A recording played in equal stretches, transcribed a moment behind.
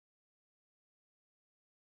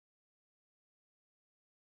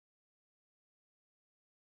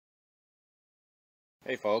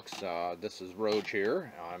Hey folks, this is Roage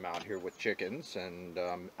here. I'm out here with chickens and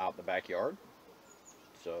out in the backyard.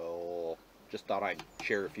 So just thought I'd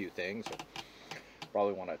share a few things.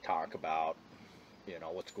 Probably want to talk about,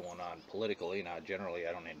 what's going on politically. Now, generally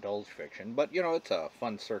I don't indulge fiction, but it's a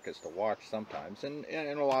fun circus to watch sometimes. And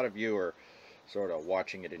a lot of you are sort of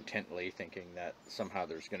watching it intently, thinking that somehow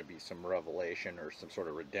there's going to be some revelation or some sort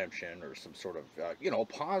of redemption or some sort of,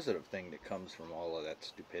 positive thing that comes from all of that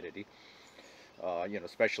stupidity.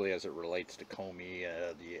 Especially as it relates to Comey,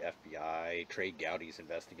 the FBI, Trey Gowdy's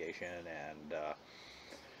investigation,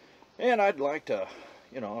 and I'd like to,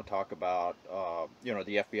 talk about,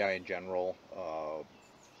 the FBI in general,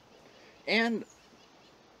 and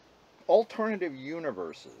alternative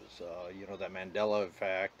universes, the Mandela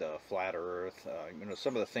effect, the flat Earth,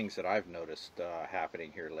 some of the things that I've noticed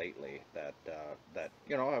happening here lately that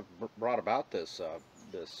have brought about this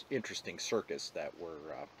this interesting circus that we're,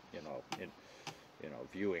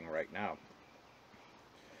 viewing right now.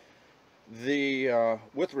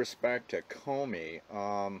 With respect to Comey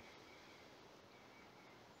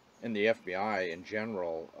and the FBI in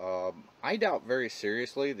general, I doubt very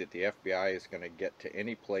seriously that the FBI is going to get to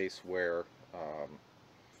any place where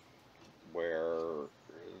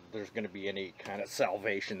there's going to be any kind of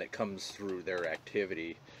salvation that comes through their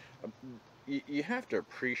activity. You have to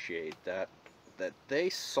appreciate that they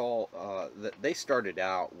started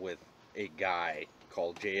out with a guy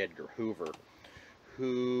called J. Edgar Hoover,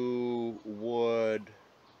 who would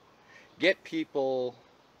get people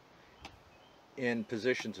in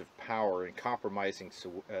positions of power in compromising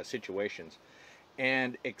situations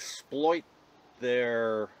and exploit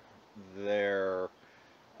their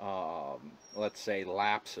let's say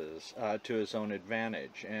lapses to his own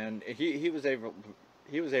advantage. And he was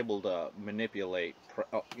able to manipulate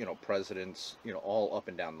presidents all up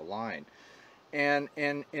and down the line. And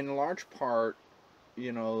in large part,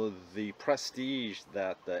 the prestige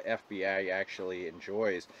that the FBI actually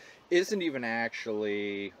enjoys isn't even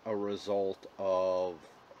actually a result of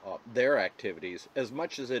their activities as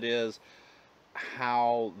much as it is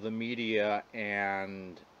how the media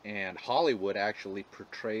and Hollywood actually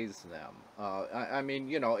portrays them. I mean,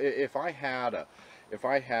 if I had a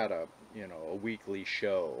a weekly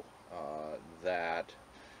show that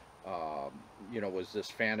was this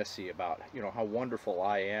fantasy about, how wonderful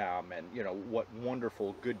I am and, what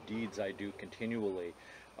wonderful good deeds I do continually,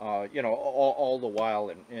 all the while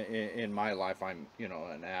in my life I'm,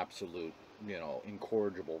 an absolute,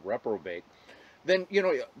 incorrigible reprobate. Then,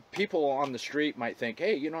 people on the street might think,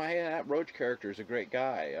 hey, hey, that Roach character is a great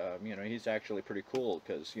guy. He's actually pretty cool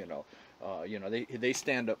because, they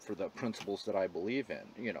stand up for the principles that I believe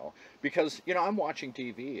in, because, I'm watching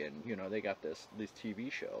TV and, they got this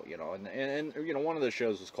TV show, and one of the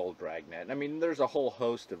shows is called Dragnet. I mean, there's a whole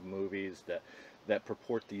host of movies that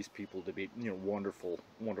purport these people to be, wonderful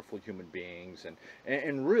human beings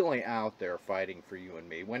and really out there fighting for you and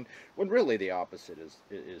me when really the opposite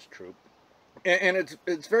is true. And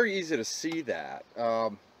it's very easy to see that,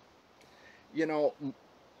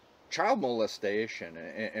 child molestation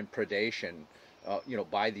and predation,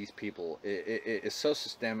 by these people is so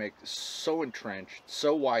systemic, so entrenched,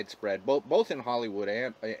 so widespread, both in Hollywood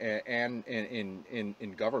and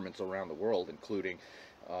in governments around the world, including,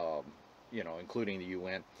 including the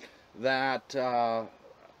UN, that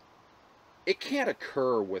it can't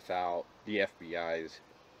occur without the FBI's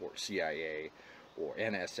or CIA or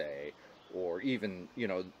NSA or even,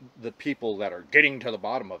 the people that are getting to the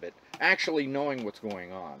bottom of it, actually knowing what's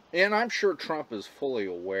going on. And I'm sure Trump is fully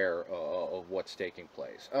aware of what's taking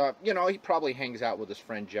place. He probably hangs out with his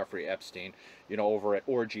friend Jeffrey Epstein, over at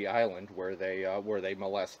Orgy Island, where they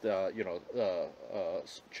molest,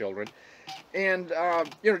 children. And,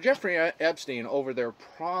 Jeffrey Epstein over there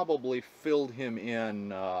probably filled him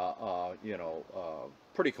in,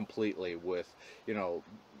 pretty completely with,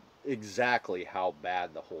 exactly how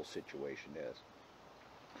bad the whole situation is.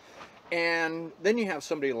 And then you have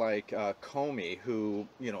somebody like Comey, who,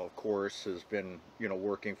 of course, has been,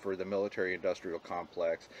 working for the military-industrial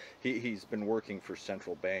complex. He's been working for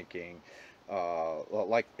central banking.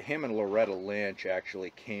 Like him and Loretta Lynch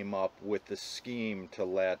actually came up with the scheme to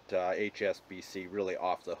let HSBC really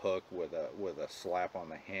off the hook with a slap on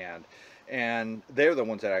the hand. And they're the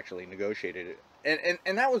ones that actually negotiated it.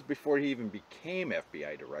 And that was before he even became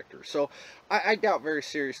FBI director. So I doubt very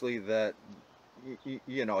seriously that, he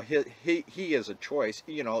is a choice.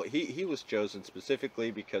 He was chosen specifically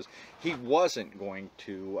because he wasn't going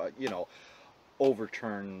to,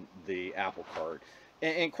 overturn the apple cart.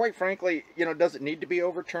 And quite frankly, does it need to be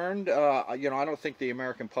overturned? I don't think the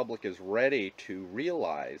American public is ready to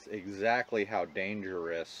realize exactly how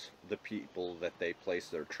dangerous the people that they place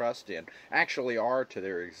their trust in actually are to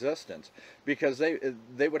their existence, because they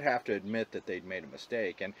would have to admit that they'd made a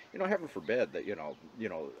mistake, and heaven forbid that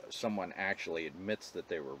someone actually admits that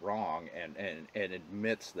they were wrong, and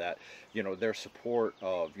admits that their support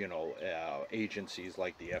of agencies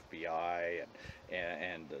like the FBI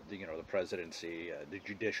and the presidency, the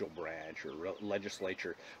judicial branch or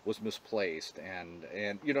legislature was misplaced, and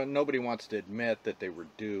nobody wants to admit that they were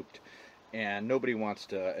duped, and nobody wants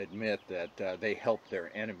to admit that they helped their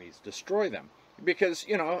enemies destroy them, because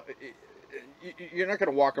you're not going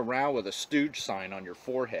to walk around with a stooge sign on your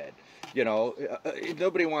forehead.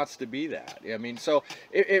 Nobody wants to be that. I mean, so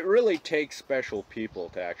it really takes special people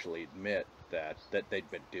to actually admit that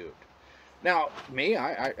they've been duped. Now, me,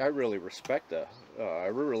 I really respect I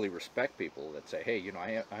really respect people that say, hey,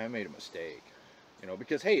 I made a mistake,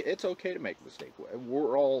 because hey, it's okay to make a mistake.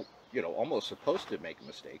 We're all, almost supposed to make a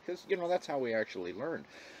mistake, because that's how we actually learn.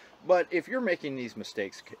 But if you're making these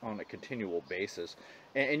mistakes on a continual basis,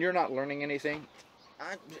 and you're not learning anything,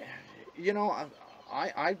 I, you know,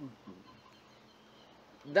 I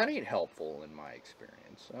that ain't helpful in my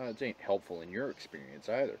experience. It ain't helpful in your experience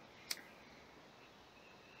either.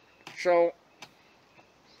 So,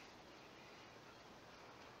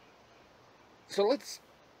 so let's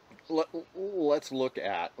look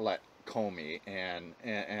at Comey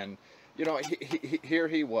and here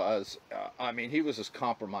he was. I mean, he was as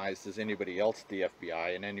compromised as anybody else at the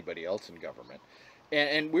FBI and anybody else in government,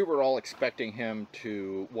 and we were all expecting him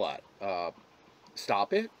to what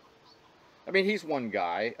stop it. I mean, he's one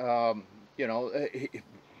guy. You know, he,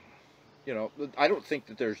 I don't think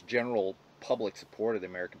that there's general public support of the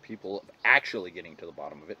American people of actually getting to the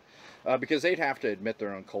bottom of it, because they'd have to admit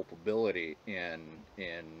their own culpability in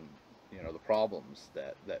the problems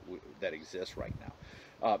that exist right now.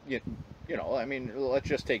 I mean, let's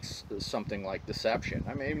just take something like deception.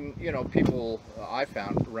 I mean, people I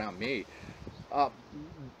found around me, uh,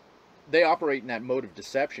 they operate in that mode of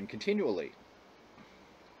deception continually.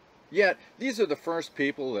 Yet these are the first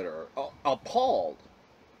people that are appalled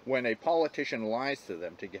when a politician lies to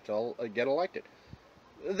them to get elected.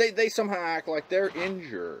 They somehow act like they're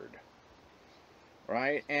injured,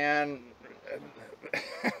 right? And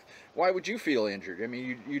why would you feel injured? I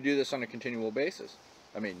mean, you do this on a continual basis.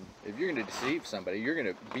 I mean, if you're going to deceive somebody, you're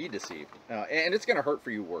going to be deceived, and it's going to hurt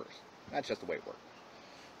for you worse. That's just the way it works.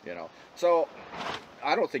 So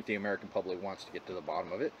I don't think the American public wants to get to the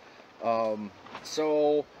bottom of it.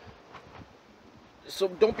 So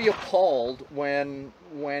don't be appalled when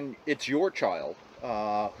it's your child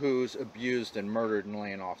who's abused and murdered and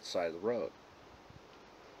laying off the side of the road.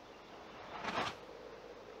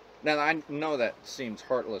 Now, I know that seems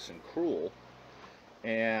heartless and cruel,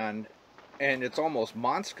 and it's almost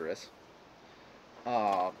monstrous.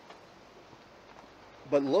 But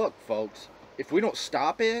look, folks, if we don't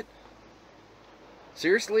stop it,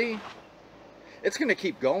 seriously, it's going to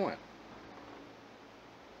keep going.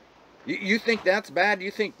 You think that's bad? You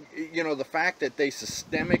think, the fact that they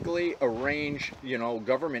systemically arrange,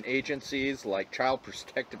 government agencies like Child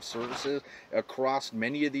Protective Services across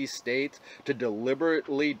many of these states to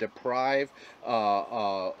deliberately deprive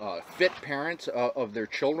fit parents of their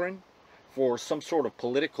children for some sort of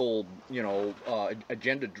political,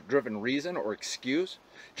 agenda-driven reason or excuse,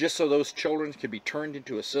 just so those children can be turned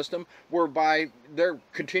into a system whereby they're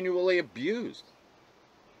continually abused,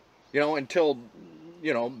 until,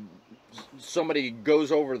 somebody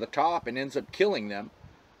goes over the top and ends up killing them,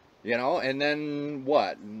 and then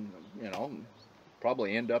what?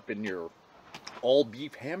 Probably end up in your all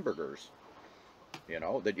beef hamburgers,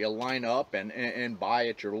 that you line up and buy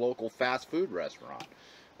at your local fast food restaurant.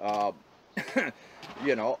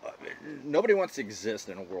 Nobody wants to exist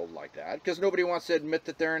in a world like that, because nobody wants to admit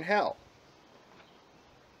that they're in hell.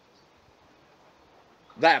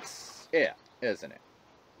 That's it, isn't it?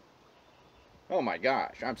 Oh my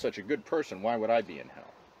gosh, I'm such a good person. Why would I be in hell?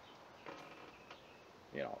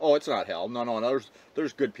 Oh, it's not hell. No.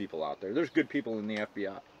 There's good people out there. There's good people in the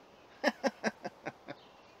FBI.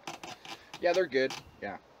 Yeah, they're good.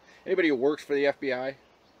 Yeah. Anybody who works for the FBI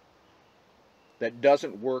that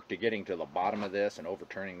doesn't work to getting to the bottom of this and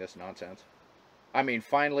overturning this nonsense? I mean,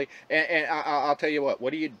 finally, and I'll tell you what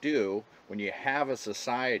do you do when you have a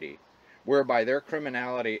society whereby their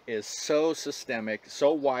criminality is so systemic,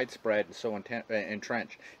 so widespread, and so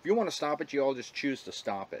entrenched? If you want to stop it, you all just choose to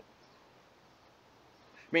stop it.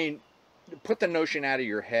 I mean, put the notion out of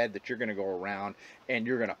your head that you're going to go around and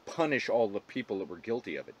you're going to punish all the people that were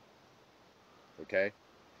guilty of it. Okay?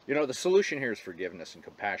 You know, the solution here is forgiveness and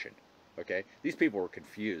compassion. Okay? These people were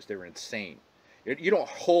confused. They were insane. You don't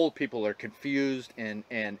hold people that are confused and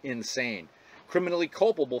insane, criminally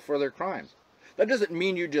culpable for their crimes. That doesn't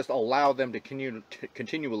mean you just allow them to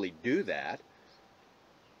continually do that.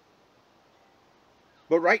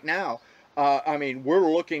 But right now, I mean,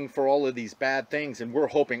 we're looking for all of these bad things, and we're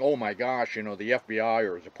hoping, oh my gosh, you know, the FBI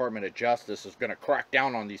or the Department of Justice is going to crack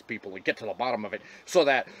down on these people and get to the bottom of it, so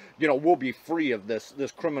that, you know, we'll be free of this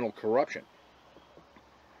criminal corruption.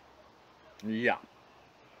 Yeah,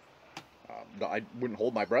 I wouldn't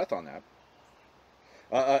hold my breath on that.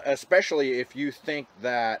 Especially if you think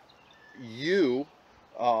that you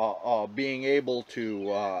being able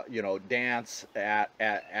to you know, dance at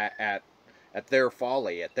their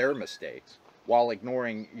folly, at their mistakes, while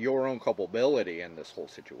ignoring your own culpability in this whole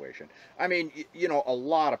situation. I mean, you know, a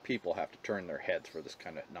lot of people have to turn their heads for this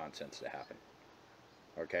kind of nonsense to happen.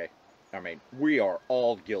 Okay? I mean, we are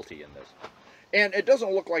all guilty in this. And it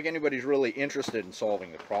doesn't look like anybody's really interested in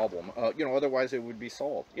solving the problem. You know, otherwise it would be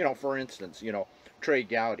solved. You know, for instance, you know, Trey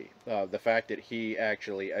Gowdy, the fact that he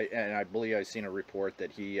actually, and I believe I've seen a report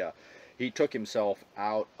that he took himself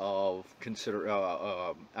out of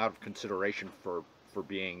consideration for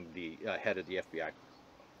being the head of the FBI.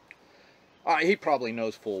 He probably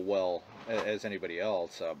knows full well as anybody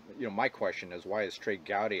else. You know, my question is, why is Trey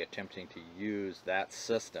Gowdy attempting to use that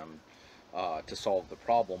system to solve the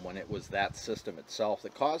problem when it was that system itself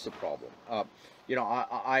that caused the problem? You know,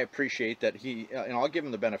 I appreciate that he, and I'll give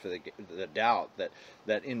him the benefit of the doubt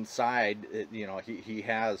that inside, you know, he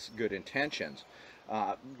has good intentions.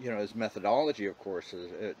 You know, his methodology, of course,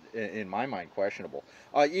 is in my mind questionable.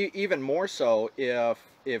 Even more so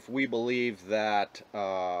if we believe that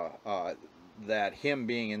that him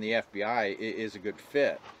being in the FBI is a good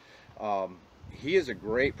fit. He is a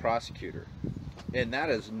great prosecutor, and that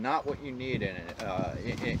is not what you need in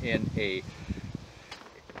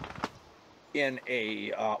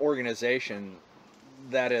a organization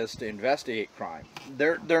that is to investigate crime.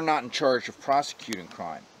 They're not in charge of prosecuting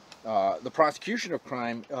crime. The prosecution of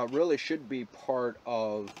crime really should be part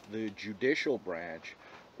of the judicial branch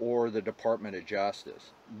or the Department of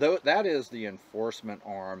Justice. Though that is the enforcement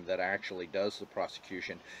arm that actually does the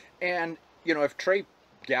prosecution. And you know, if Trey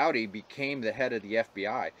Gowdy became the head of the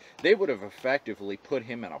FBI, they would have effectively put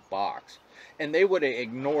him in a box, and they would have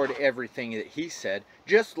ignored everything that he said,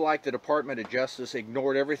 just like the Department of Justice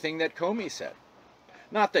ignored everything that Comey said.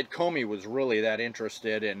 Not that Comey was really that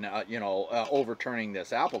interested in, you know, overturning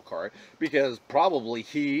this apple cart, because probably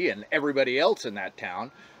he and everybody else in that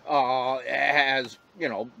town has, you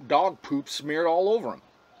know, dog poop smeared all over him.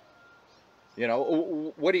 You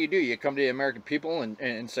know, what do? You come to the American people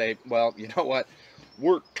and say, well, you know what,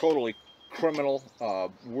 we're totally criminal,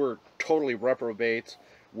 we're totally reprobates,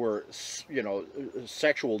 we're, you know,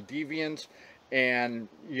 sexual deviants, and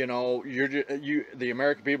you know, the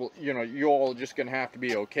American people, you know, you all just gonna have to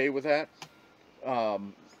be okay with that.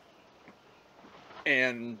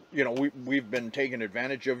 And you know, we've been taking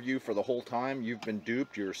advantage of you for the whole time. You've been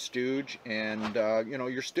duped. You're a stooge, and you know,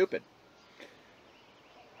 you're stupid.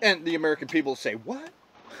 And the American people say, what?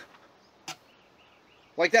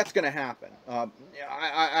 Like, that's going to happen.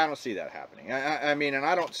 I don't see that happening. I mean, and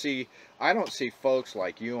I don't see folks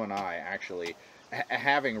like you and I actually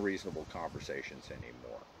having reasonable conversations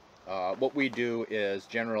anymore. What we do is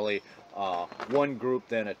generally one group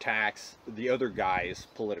then attacks the other guy's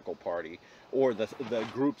political party or the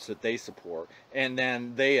groups that they support, and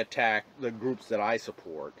then they attack the groups that I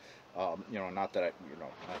support. You know, not that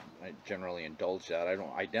I generally indulge that. I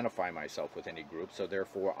don't identify myself with any group, so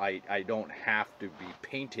therefore I don't have to be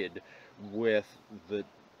painted with the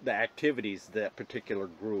activities that particular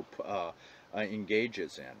group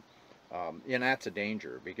engages in. And that's a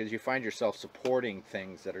danger, because you find yourself supporting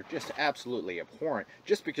things that are just absolutely abhorrent,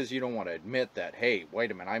 just because you don't want to admit that, hey,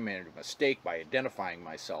 wait a minute, I made a mistake by identifying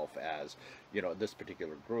myself as, you know, this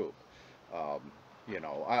particular group. You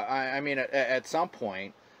know, I mean, at some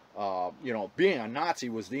point, you know, being a Nazi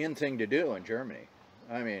was the in thing to do in Germany.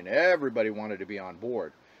 I mean, everybody wanted to be on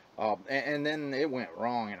board. And then it went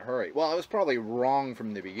wrong in a hurry. Well, it was probably wrong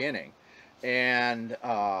from the beginning. And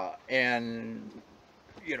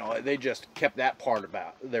you know, they just kept that part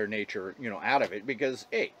about their nature, you know, out of it, because,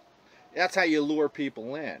 hey, that's how you lure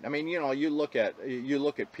people in. I mean, you know, you look at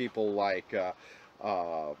people like, you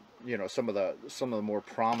know, some of the more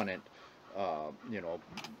prominent, you know,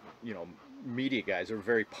 media guys are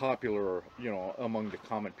very popular, you know, among the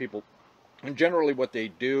common people. And generally what they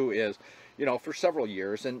do is, you know, for several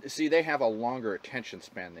years, and see, they have a longer attention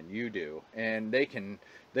span than you do, and they can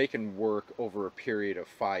work over a period of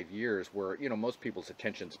 5 years, where, you know, most people's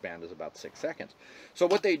attention span is about 6 seconds. So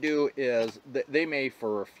what they do is they may,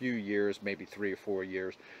 for a few years, maybe 3 or 4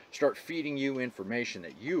 years, start feeding you information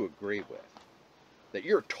that you agree with, that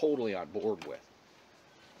you're totally on board with.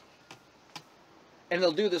 And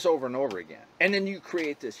they'll do this over and over again. And then you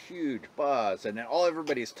create this huge buzz, and then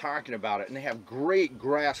everybody's talking about it, and they have great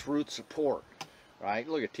grassroots support, right?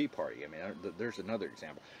 Look at Tea Party. I mean, there's another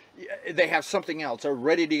example. They have something else. They're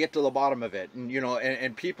ready to get to the bottom of it. And, you know,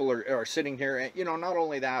 and people are sitting here, and, you know, not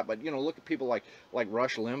only that, but, you know, look at people like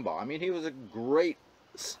Rush Limbaugh. I mean, he was a great,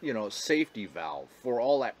 you know, safety valve for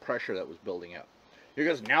all that pressure that was building up.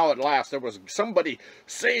 Because now at last there was somebody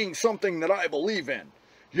saying something that I believe in.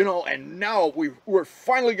 You know, and now we're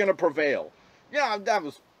finally going to prevail. Yeah, that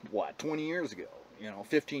was, what, 20 years ago? You know,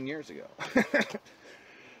 15 years ago.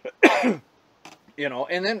 You know,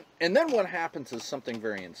 and then what happens is something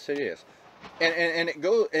very insidious. And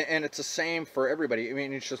it's the same for everybody. I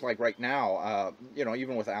mean, it's just like right now, you know,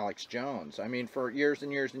 even with Alex Jones. I mean, for years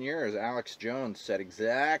and years and years, Alex Jones said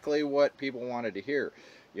exactly what people wanted to hear.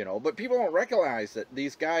 You know, but people don't recognize that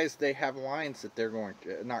these guys, they have lines that they're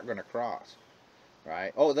not going to cross.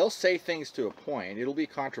 Right? Oh, they'll say things to a point. It'll be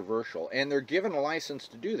controversial, and they're given a license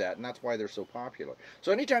to do that, and that's why they're so popular.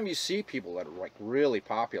 So anytime you see people that are like really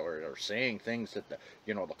popular or saying things that the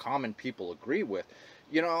common people agree with,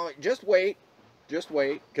 you know, just wait,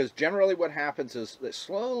 because generally what happens is that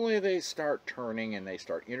slowly they start turning and they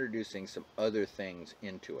start introducing some other things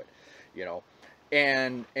into it, you know.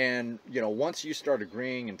 And you know, once you start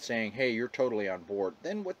agreeing and saying, hey, you're totally on board,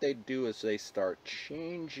 then what they do is they start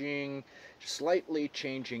slightly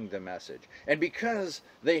changing the message. And because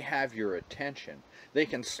they have your attention, they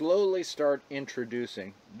can slowly start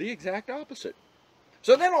introducing the exact opposite.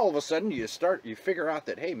 So then all of a sudden you figure out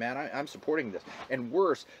that, hey man, I'm supporting this. And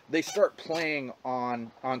worse, they start playing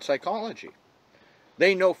on psychology.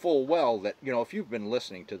 They know full well that, you know, if you've been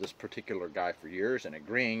listening to this particular guy for years and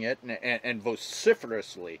agreeing it and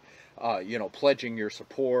vociferously, you know, pledging your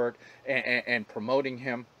support and promoting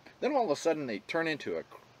him, then all of a sudden they turn into a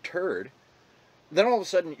turd. Then all of a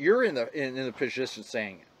sudden you're in the position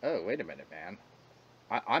saying, oh, wait a minute, man,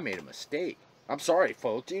 I made a mistake. I'm sorry,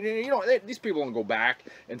 folks. You know, these people don't go back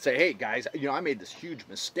and say, hey, guys, you know, I made this huge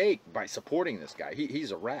mistake by supporting this guy. He's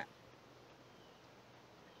a rat.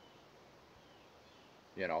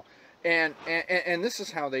 You know, and this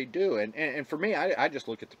is how they do. And for me, I just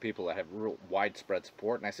look at the people that have real widespread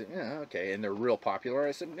support, and I said, yeah, okay, and they're real popular.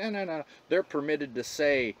 I said, no, they're permitted to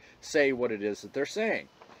say what it is that they're saying,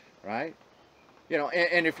 right? You know,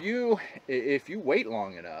 and if you wait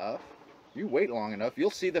long enough,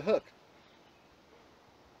 you'll see the hook.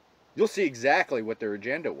 You'll see exactly what their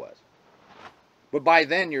agenda was. But by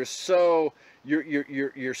then you're so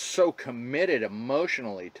committed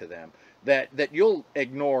emotionally to them that you'll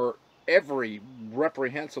ignore every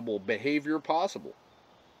reprehensible behavior possible.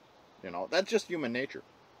 You know, that's just human nature.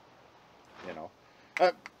 You know,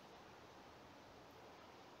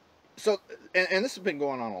 so and this has been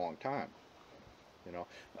going on a long time. You know,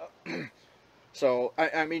 so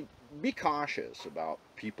I mean, be cautious about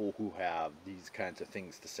people who have these kinds of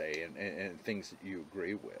things to say and things that you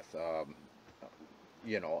agree with.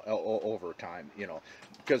 You know, over time, you know,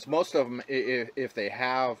 because most of them, if they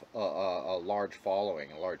have a large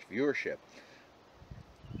following, a large viewership,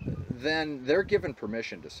 then they're given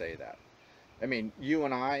permission to say that. I mean, you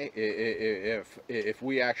and I, if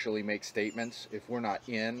we actually make statements, if we're not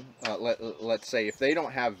in, let's say, if they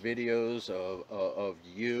don't have videos of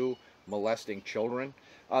you molesting children,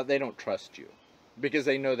 they don't trust you, because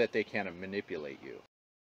they know that they can't manipulate you.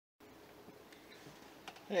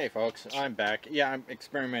 Hey folks, I'm back. Yeah, I'm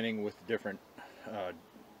experimenting with different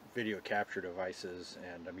video capture devices,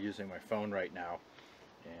 and I'm using my phone right now.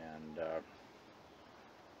 And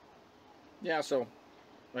yeah, so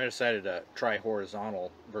I decided to try horizontal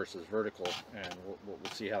versus vertical, and we'll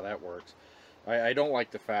see how that works. I don't like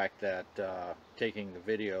the fact that taking the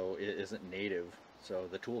video isn't native, so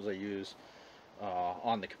the tools I use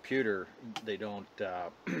on the computer, they don't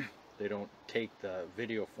take the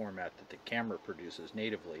video format that the camera produces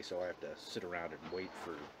natively, so I have to sit around and wait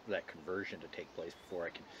for that conversion to take place before I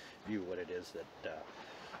can view what it is that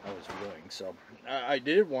I was viewing. So I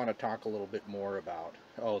did want to talk a little bit more about,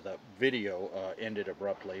 the video ended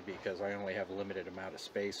abruptly because I only have a limited amount of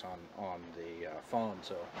space on the phone,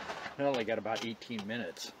 so I only got about 18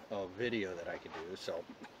 minutes of video that I could do, so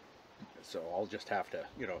I'll just have to,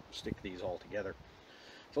 you know, stick these all together.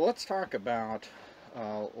 So let's talk about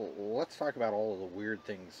let's talk about all of the weird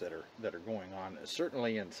things that are going on,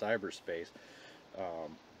 certainly in cyberspace.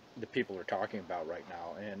 Um, that people are talking about right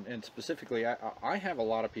now, and specifically, I have a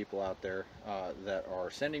lot of people out there that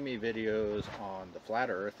are sending me videos on the flat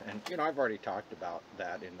Earth, and I've already talked about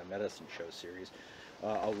that in the Medicine Show series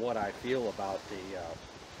of what I feel about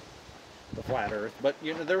the flat Earth. But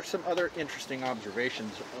there are some other interesting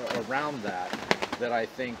observations around that I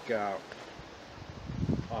think are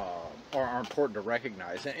important to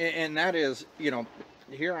recognize, and that is,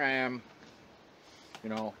 here I am,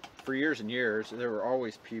 for years and years, there were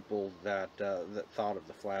always people that that thought of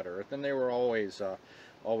the flat Earth, and they were always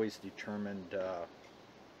determined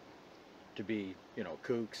to be,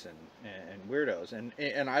 kooks and weirdos,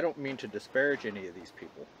 and I don't mean to disparage any of these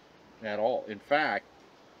people at all. In fact,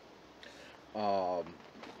 um,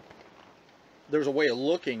 there's a way of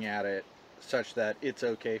looking at it such that it's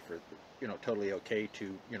okay for, totally okay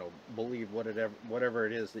to, believe whatever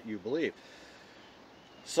it is that you believe.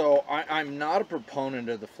 So I'm not a proponent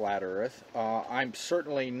of the flat Earth. I'm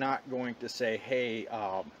certainly not going to say, hey,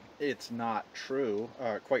 it's not true.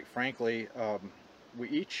 Quite frankly, we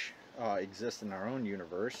each exist in our own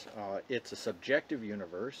universe. It's a subjective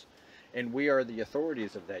universe, and we are the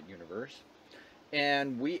authorities of that universe.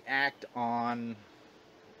 And we act on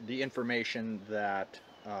the information that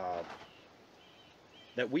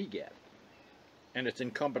that we get. And it's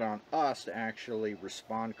incumbent on us to actually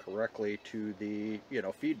respond correctly to the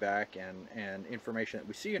feedback and information that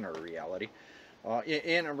we see in our reality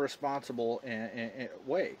in a responsible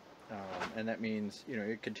way, and that means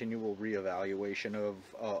a continual reevaluation of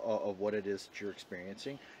what it is that you're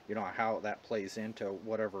experiencing, how that plays into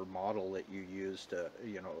whatever model that you use to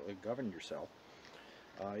govern yourself,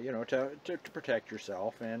 to protect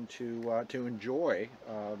yourself and to enjoy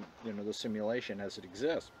the simulation as it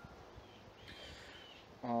exists.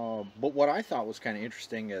 But what I thought was kind of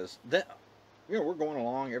interesting is that, we're going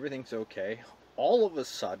along, everything's okay. All of a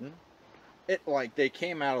sudden, like they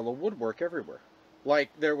came out of the woodwork everywhere.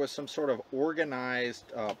 Like there was some sort of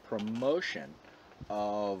organized promotion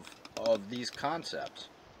of these concepts,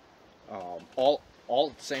 all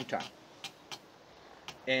at the same time.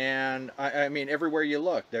 And I mean, everywhere you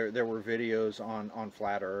look, there were videos on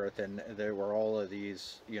flat Earth, and there were all of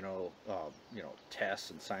these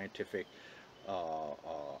tests and scientific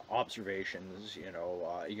observations.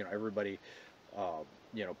 Everybody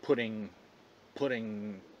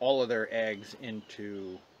putting all of their eggs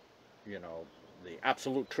into the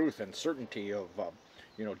absolute truth and certainty of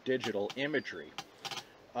digital imagery.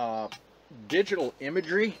 Digital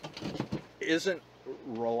imagery isn't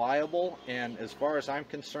reliable, and as far as I'm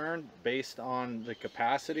concerned, based on the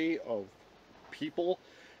capacity of people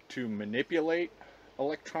to manipulate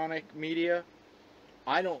electronic media,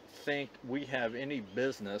 I don't think we have any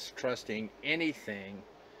business trusting anything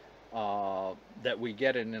that we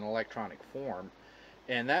get in an electronic form,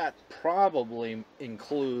 and that probably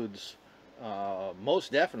includes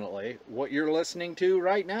most definitely what you're listening to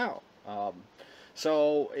right now.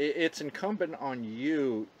 So it's incumbent on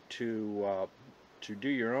you to do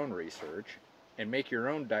your own research and make your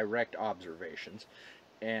own direct observations.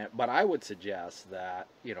 But I would suggest that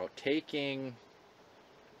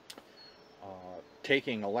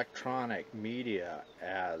taking electronic media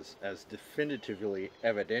as definitively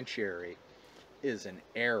evidentiary is an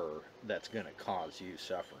error that's going to cause you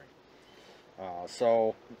suffering.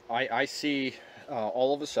 So I see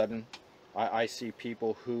all of a sudden I see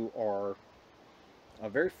people who are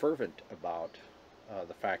very fervent about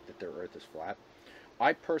the fact that their Earth is flat.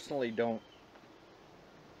 I personally don't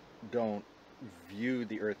view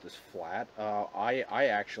the Earth as flat. I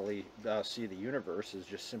actually see the universe as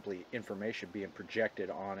just simply information being projected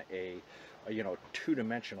on a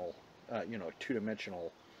two-dimensional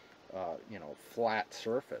flat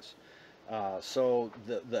surface. So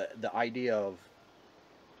the idea of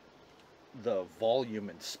the volume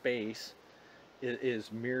in space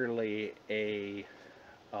is merely a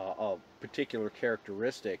particular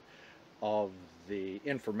characteristic of the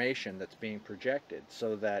information that's being projected,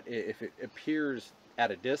 so that if it appears at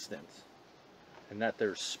a distance and that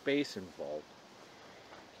there's space involved,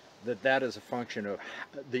 that is a function of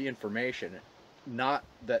the information, not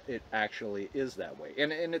that it actually is that way.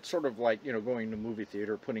 And it's sort of like going to movie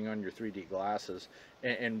theater, putting on your 3D glasses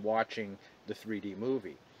and watching the 3D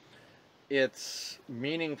movie. It's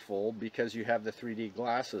meaningful because you have the 3D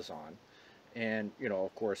glasses on. And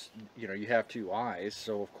of course, you have two eyes,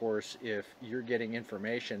 so of course, if you're getting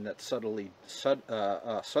information that's subtly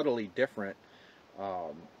different,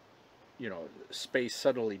 space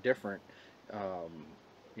subtly different,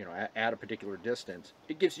 at a particular distance,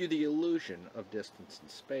 it gives you the illusion of distance and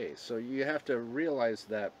space. So you have to realize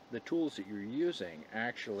that the tools that you're using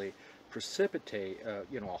actually precipitate, a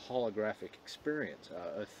holographic experience,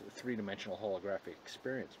 a three-dimensional holographic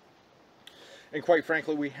experience. And quite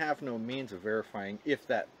frankly, we have no means of verifying if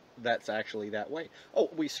that's actually that way. Oh,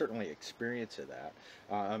 we certainly experience that.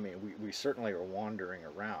 I mean, we certainly are wandering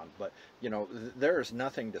around, but there's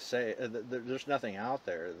nothing to say. There's nothing out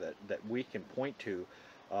there that we can point to,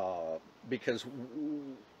 because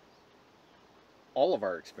all of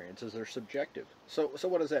our experiences are subjective. So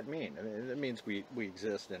what does that mean? I mean, it means we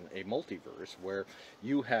exist in a multiverse where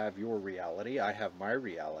you have your reality, I have my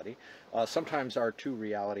reality. Sometimes our two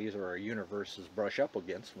realities or our universes brush up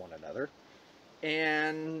against one another,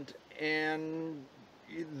 and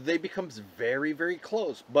they become very, very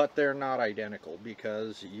close, but they're not identical,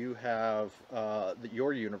 because you have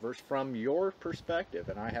your universe from your perspective,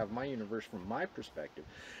 and I have my universe from my perspective,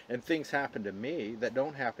 and things happen to me that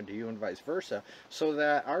don't happen to you, and vice versa, so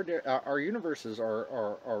that our universes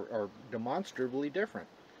are demonstrably different,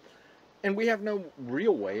 and we have no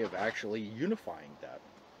real way of actually unifying that.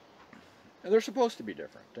 And they're supposed to be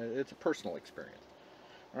different. It's a personal experience.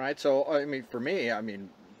 All right, so I mean, for me,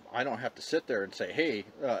 I don't have to sit there and say, hey,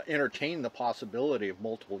 entertain the possibility of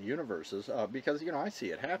multiple universes, because I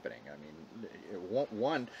see it happening. I mean,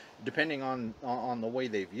 one, depending on the way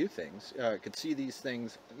they view things, could see these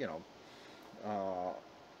things,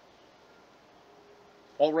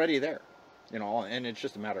 already there, and it's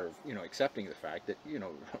just a matter of accepting the fact that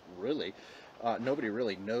really, nobody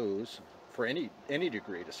really knows for any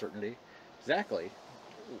degree to certainty exactly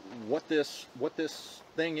what this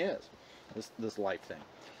thing is, this life thing.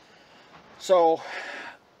 So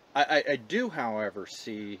I do, however,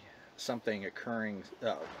 see something occurring,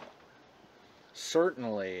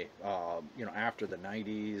 certainly, after the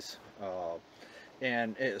 90s,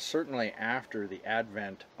 and certainly after the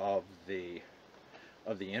advent of the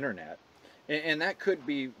internet, and that could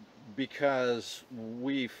be because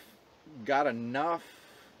we've got enough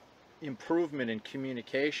improvement in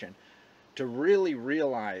communication to really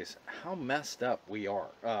realize how messed up we are,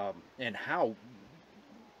 and how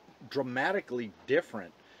dramatically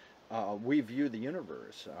different we view the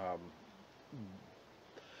universe.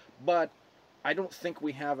 But I don't think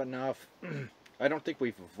we have enough, I don't think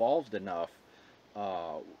we've evolved enough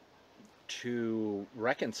to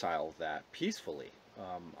reconcile that peacefully.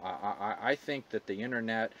 I think that the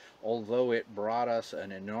internet, although it brought us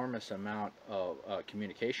an enormous amount of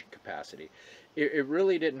communication capacity, it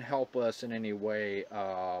really didn't help us in any way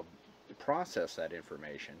process that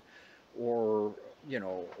information, or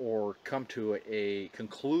or come to a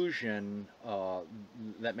conclusion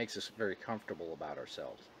that makes us very comfortable about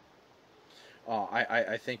ourselves.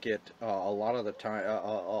 I think it, a lot of the time,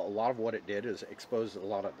 a lot of what it did is expose a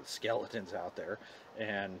lot of the skeletons out there,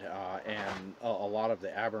 and a lot of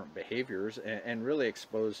the aberrant behaviors, and really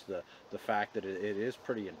expose the fact that it is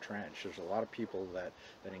pretty entrenched. There's a lot of people that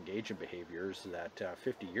engage in behaviors that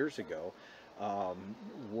 50 years ago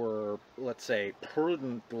were, let's say,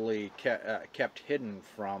 prudently kept hidden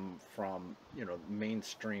from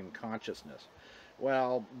mainstream consciousness.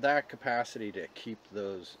 Well, that capacity to keep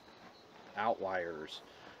those outliers,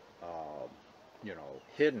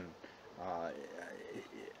 hidden,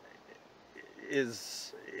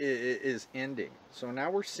 is ending. So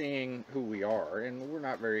now we're seeing who we are, and we're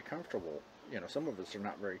not very comfortable. Some of us are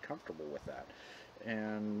not very comfortable with that,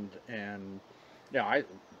 and I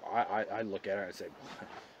look at it and I say,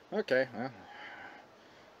 okay, well,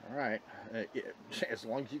 all right, as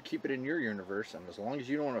long as you keep it in your universe, and as long as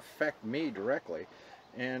you don't affect me directly,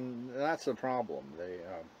 and that's the problem.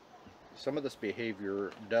 Some of this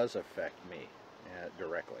behavior does affect me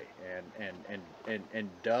directly, and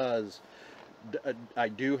I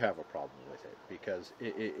do have a problem with it, because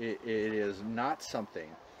it is not something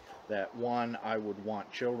that, one, I would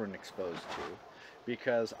want children exposed to,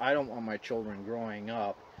 because I don't want my children growing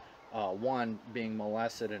up, one, being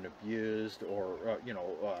molested and abused, or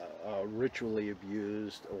ritually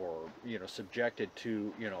abused, or subjected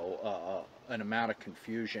to an amount of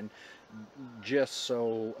confusion, just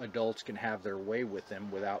so adults can have their way with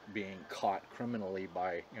them without being caught criminally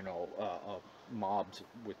by mobs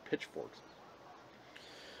with pitchforks.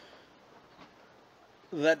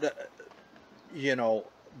 That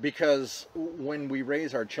because when we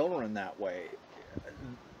raise our children that way,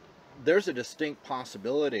 there's a distinct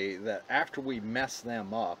possibility that after we mess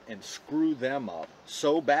them up and screw them up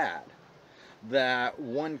so bad that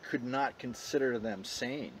one could not consider them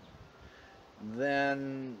sane,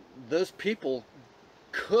 then those people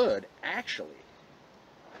could actually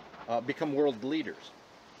become world leaders.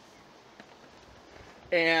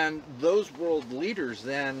 And those world leaders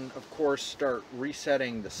then, of course, start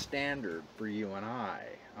resetting the standard for you and I.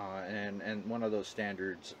 And one of those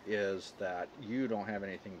standards is that you don't have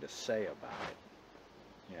anything to say about it.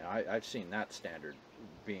 I've seen that standard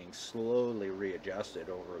being slowly readjusted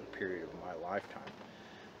over the period of my lifetime,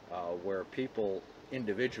 where people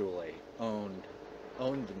individually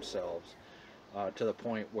owned themselves to the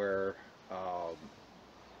point where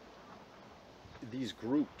these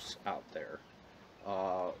groups out there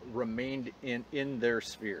remained in their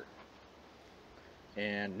sphere.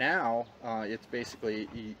 And now it's basically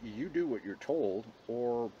you do what you're told,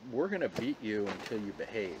 or we're going to beat you until you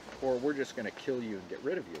behave, or we're just going to kill you and get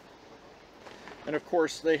rid of you. And of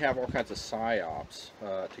course they have all kinds of psyops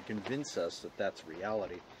to convince us that that's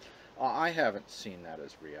reality. I haven't seen that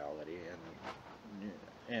as reality,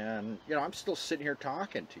 and I'm still sitting here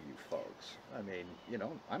talking to you folks. I mean,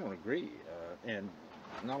 I don't agree, and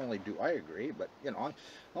not only do I agree, but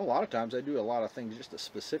a lot of times I do a lot of things just to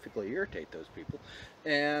specifically irritate those people,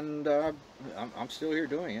 and I'm still here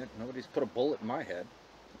doing it. Nobody's put a bullet in my head,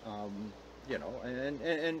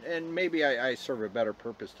 and maybe I serve a better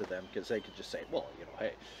purpose to them, because they could just say, well,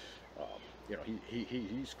 hey,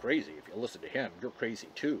 he's crazy. If you listen to him, you're crazy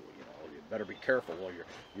too. You better be careful, or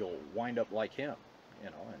you'll wind up like him.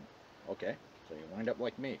 And okay, so you wind up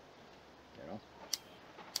like me.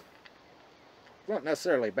 It's not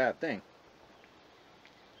necessarily a bad thing.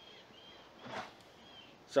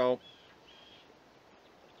 So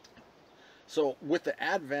with the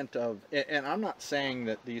advent of, and I'm not saying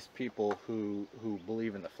that these people who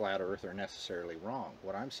believe in the flat earth are necessarily wrong.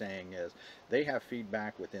 What I'm saying is they have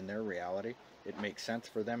feedback within their reality. It makes sense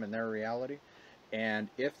for them in their reality. And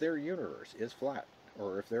if their universe is flat,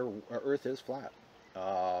 or if their earth is flat,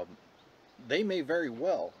 they may very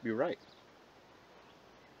well be right.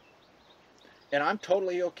 And I'm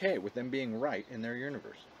totally okay with them being right in their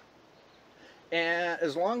universe. And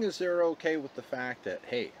as long as they're okay with the fact that,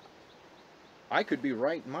 hey, I could be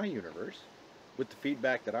right in my universe with the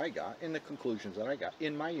feedback that I got and the conclusions that I got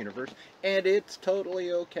in my universe, and it's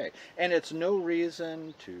totally okay. And it's no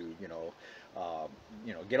reason to,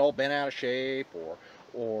 get all bent out of shape,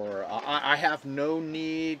 or I have no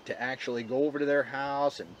need to actually go over to their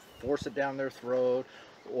house and force it down their throat,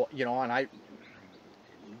 or, and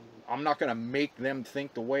I'm not going to make them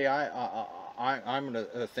think the way I'm going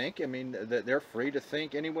to think. I mean, they're free to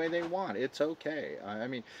think any way they want. It's okay. I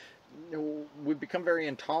mean, we've become very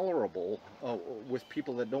intolerable with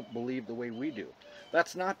people that don't believe the way we do.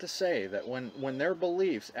 That's not to say that when their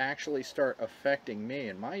beliefs actually start affecting me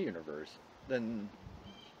and my universe, then,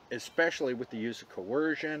 especially with the use of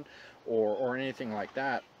coercion or anything like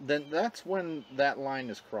that, then that's when that line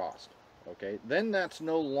is crossed. Okay, then that's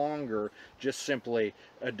no longer just simply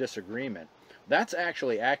a disagreement. That's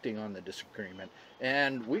actually acting on the disagreement,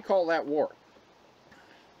 and we call that war,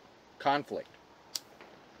 conflict.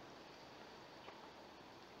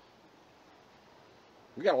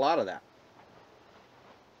 We got a lot of that.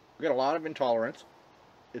 We got a lot of intolerance.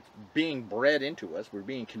 It's being bred into us. We're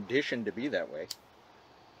being conditioned to be that way.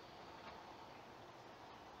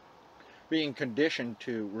 Being conditioned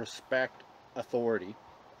to respect authority,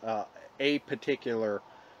 a particular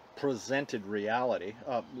presented reality,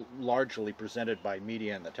 largely presented by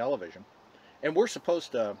media and the television, and we're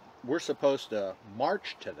supposed to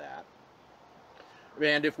march to that.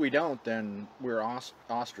 And if we don't, then we're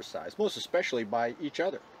ostracized, most especially by each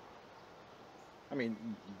other. I mean,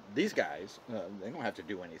 these guys, they don't have to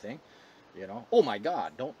do anything. Oh my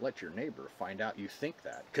God, don't let your neighbor find out you think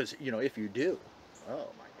that, because if you do, oh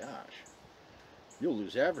my gosh, you'll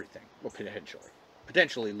lose everything. Well,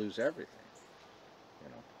 potentially lose everything.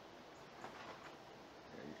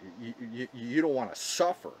 You don't want to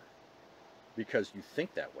suffer because you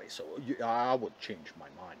think that way. So I would change my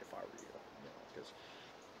mind if I were you, because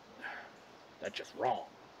that's just wrong.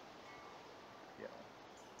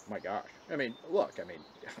 My gosh. I mean, look. I mean,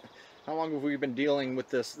 how long have we been dealing with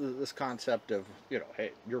this concept of,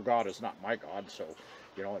 hey, your God is not my God, so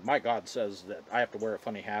and my God says that I have to wear a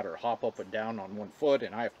funny hat or hop up and down on one foot,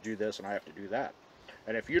 and I have to do this and I have to do that.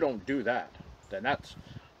 And if you don't do that, then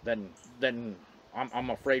I'm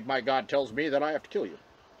afraid my God tells me that I have to kill you.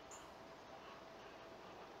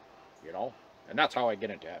 And that's how I get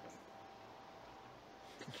into heaven.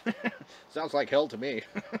 Sounds like hell to me.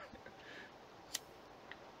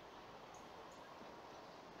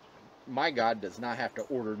 My God does not have to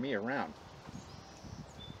order me around.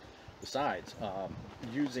 Besides,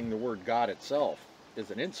 using the word God itself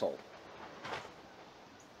is an insult.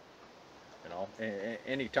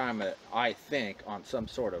 Anytime that I think on some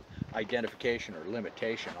sort of identification or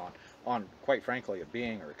limitation on quite frankly, a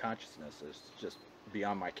being or a consciousness, is just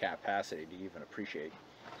beyond my capacity to even appreciate.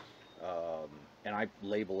 And I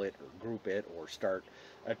label it or group it or start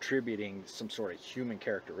attributing some sort of human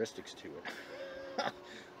characteristics to it.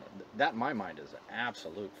 That, in my mind, is an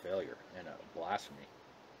absolute failure and a blasphemy.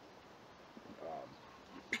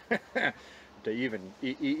 To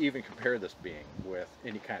even compare this being with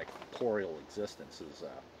any kind of corporeal existence is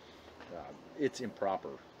it's improper,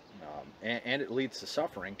 and it leads to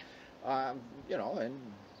suffering. You know, and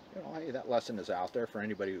you know, hey, that lesson is out there for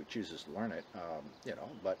anybody who chooses to learn it. You know,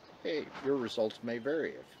 but hey, your results may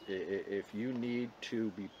vary. If you need to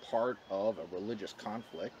be part of a religious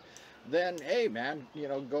conflict, then hey, man, you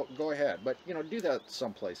know, go ahead. But you know, do that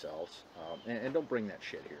someplace else, and don't bring that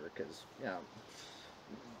shit here, because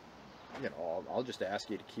you know, I'll just ask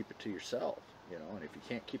you to keep it to yourself. You know, and if you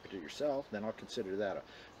can't keep it to yourself, then I'll consider that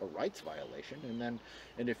a rights violation.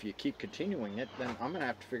 And if you keep continuing it, then I'm gonna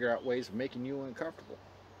have to figure out ways of making you uncomfortable.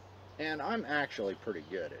 And I'm actually pretty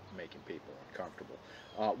good at making people uncomfortable,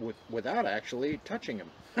 without actually touching them.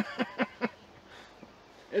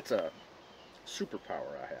 It's a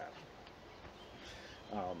superpower I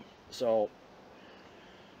have. So,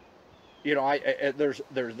 you know,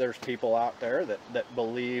 there's people out there that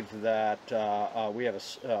believe that we have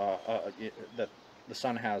that the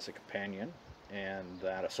sun has a companion, and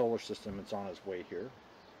that a solar system is on its way here.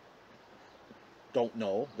 Don't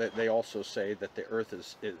know that they also say that the Earth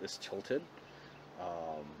is tilted.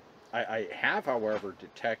 I have, however,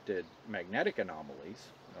 detected magnetic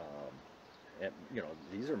anomalies, and you know,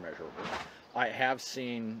 these are measurable. I have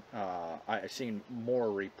seen I've seen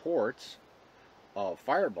more reports of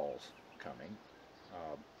fireballs coming,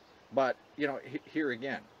 but you know, here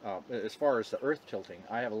again, as far as the Earth tilting,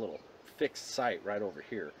 I have a little fixed sight right over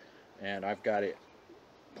here, and I've got it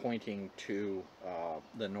pointing to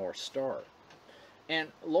the North Star. And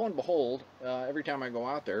lo and behold, every time I go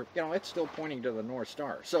out there, you know, it's still pointing to the North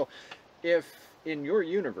Star. So if in your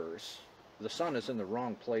universe the sun is in the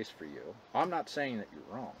wrong place for you, I'm not saying that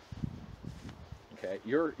you're wrong. Okay,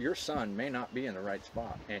 your sun may not be in the right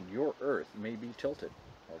spot, and your Earth may be tilted.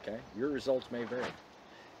 Okay, your results may vary.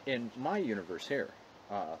 In my universe here,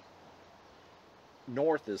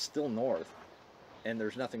 north is still north, and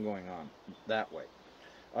there's nothing going on that way.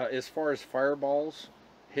 As far as fireballs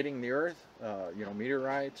hitting the Earth, you know,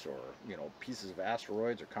 meteorites or, you know, pieces of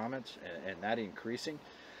asteroids or comets, and that increasing,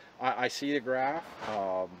 I see the graph.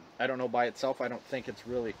 I don't know by itself. I don't think it's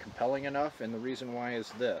really compelling enough, and the reason why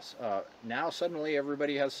is this. Now suddenly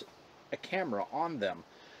everybody has a camera on them.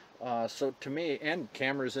 So to me, and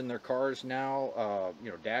cameras in their cars now,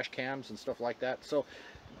 you know, dash cams and stuff like that. So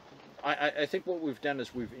I think what we've done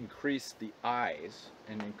is we've increased the eyes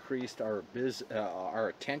and increased our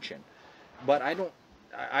attention, but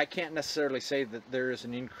I can't necessarily say that there is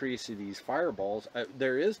an increase in these fireballs.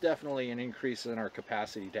 There is definitely an increase in our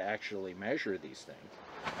capacity to actually measure these things.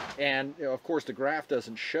 And you know, of course, the graph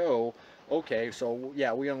doesn't show, okay, so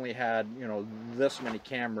yeah, we only had, you know, this many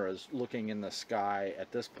cameras looking in the sky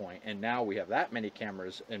at this point, and now we have that many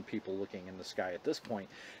cameras and people looking in the sky at this point,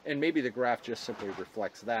 and maybe the graph just simply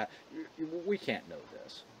reflects that. We can't know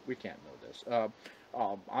this. We can't know this.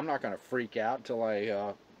 I'm not going to freak out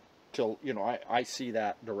till you know, I see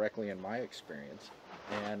that directly in my experience,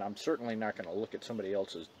 and I'm certainly not going to look at somebody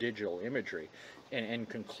else's digital imagery and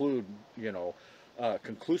conclude, you know,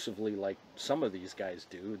 conclusively, like some of these guys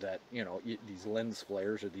do, that, you know, these lens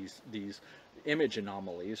flares or these image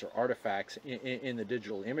anomalies or artifacts in the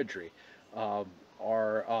digital imagery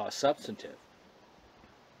are substantive.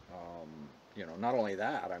 You know, not only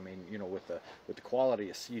that, I mean, you know, with the quality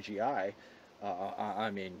of CGI,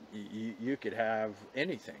 I mean, you could have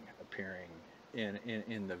anything appearing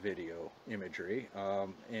in the video imagery,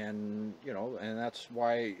 and you know, and that's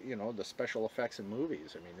why, you know, the special effects in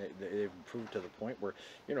movies, I mean, they've improved to the point where,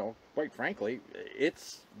 you know, quite frankly,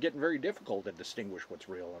 it's getting very difficult to distinguish what's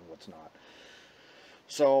real and what's not.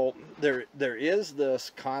 So there is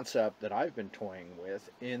this concept that I've been toying with,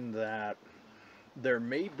 in that there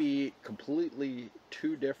may be completely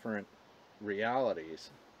two different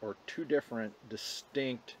realities, or two different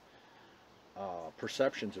distinct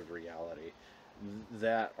perceptions of reality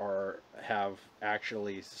that have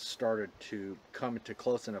actually started to come into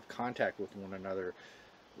close enough contact with one another,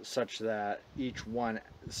 such that each one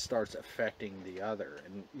starts affecting the other.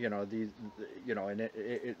 And you know, and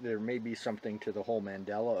there may be something to the whole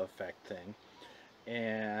Mandela effect thing.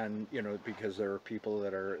 And you know, because there are people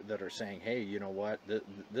that are saying, hey, you know what,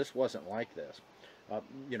 this wasn't like this.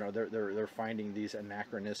 You know, they're finding these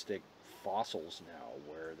anachronistic fossils now,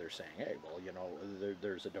 where they're saying, hey, well, you know,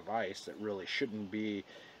 there's a device that really shouldn't be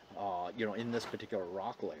in this particular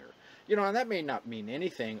rock layer. And that may not mean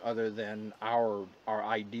anything other than our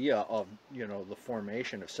idea of, the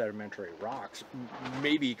formation of sedimentary rocks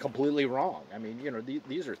may be completely wrong. I mean,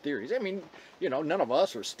 these are theories. I mean, none of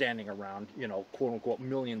us are standing around, quote unquote,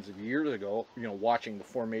 millions of years ago, watching the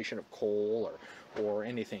formation of coal or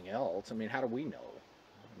anything else. I mean, how do we know?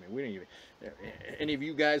 I mean, we don't even. Any of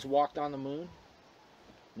you guys walked on the moon?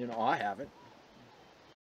 I haven't.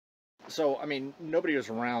 So, I mean, nobody was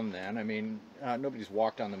around then. I mean, nobody's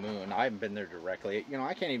walked on the moon. I haven't been there directly.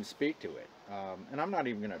 I can't even speak to it. And I'm not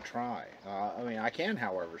even going to try. I mean, I can,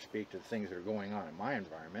 however, speak to the things that are going on in my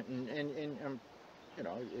environment. And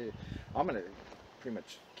I'm going to pretty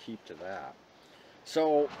much keep to that.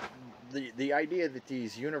 So, the idea that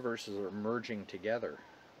these universes are merging together,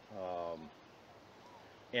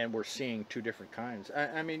 and we're seeing two different kinds.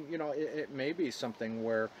 I mean, it may be something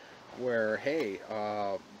where hey,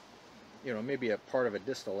 maybe a part of a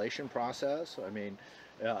distillation process. I mean,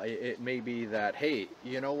 it may be that, hey,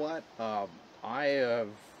 you know what?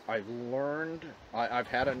 I've learned. I've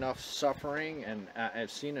had enough suffering, and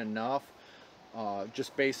I've seen enough.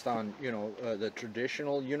 Just based on the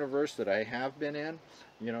traditional universe that I have been in,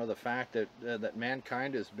 the fact that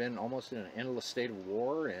mankind has been almost in an endless state of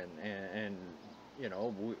war, and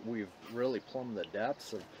we've really plumbed the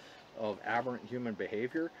depths of aberrant human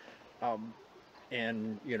behavior.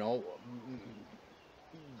 And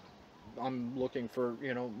I'm looking for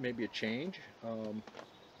maybe a change.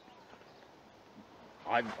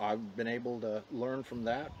 I've been able to learn from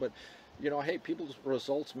that, but hey, people's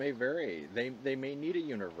results may vary. They may need a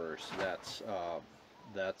universe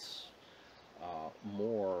that's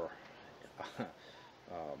more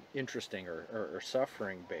interesting or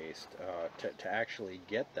suffering based to actually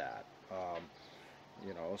get that.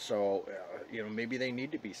 So maybe they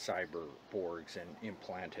need to be cyborgs and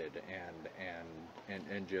implanted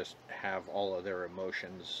and just have all of their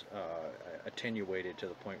emotions attenuated to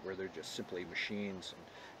the point where they're just simply machines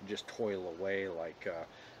and just toil away like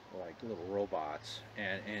little robots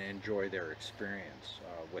and enjoy their experience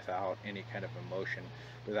without any kind of emotion,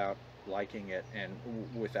 without liking it, and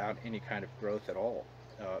without any kind of growth at all.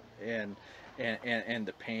 And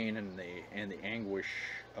the pain and the anguish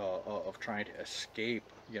of trying to escape,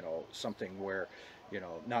 something where,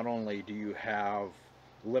 not only do you have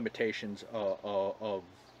limitations of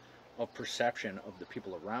perception of the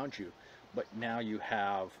people around you, but now you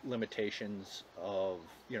have limitations of,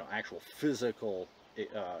 actual physical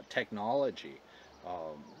technology,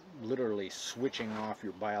 literally switching off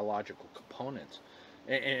your biological components.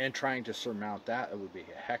 And trying to surmount that, it would be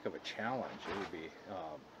a heck of a challenge.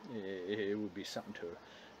 It would be something to,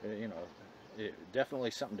 definitely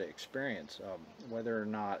something to experience. Whether or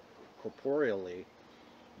not corporeally,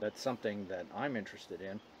 that's something that I'm interested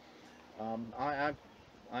in. I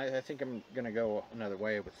think I'm going to go another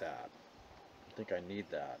way with that. I think I need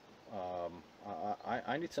that.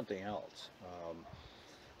 I need something else.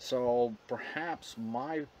 So perhaps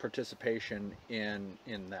my participation in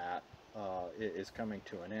that is coming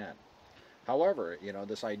to an end. However,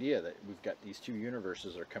 this idea that we've got these two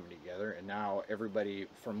universes are coming together, and now everybody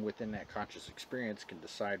from within that conscious experience can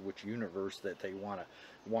decide which universe that they want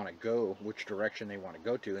to go, which direction they want to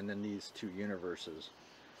go to, and then these two universes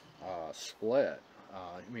split.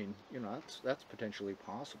 I mean, that's potentially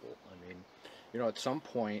possible. I mean, at some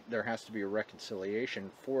point there has to be a reconciliation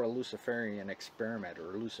for a Luciferian experiment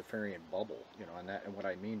or a Luciferian bubble. And what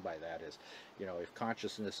I mean by that is, if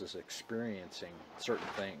consciousness is experiencing certain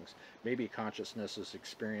things, maybe consciousness is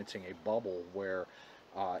experiencing a bubble where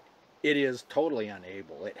it is totally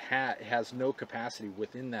unable. It has no capacity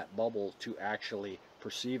within that bubble to actually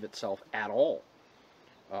perceive itself at all.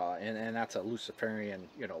 And that's a Luciferian,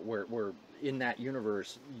 where in that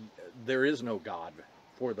universe there is no God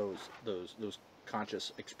for those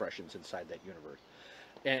conscious expressions inside that universe,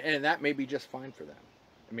 and that may be just fine for them.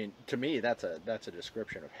 I mean, to me, that's a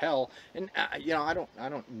description of hell, and I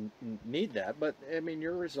don't need that, but I mean,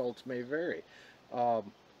 your results may vary.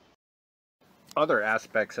 Other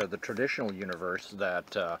aspects of the traditional universe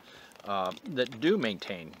that do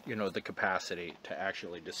maintain, the capacity to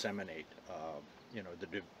actually disseminate,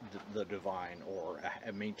 the divine or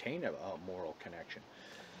maintain a moral connection.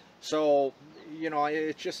 So,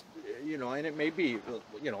 it's just, and it may be,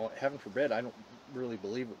 heaven forbid, I don't really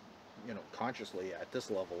believe, consciously at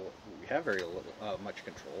this level we have very little, much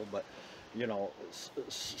control, but,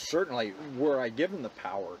 certainly were I given the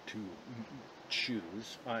power to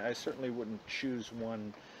choose, I certainly wouldn't choose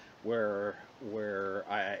one where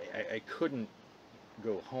I couldn't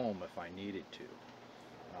go home if I needed to.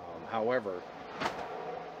 However,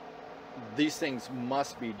 these things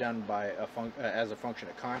must be done by as a function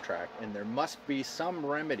of contract, and there must be some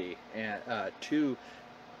remedy to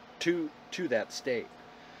that state.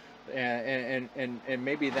 And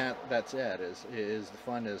maybe that's it. Is the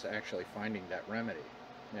fun is actually finding that remedy.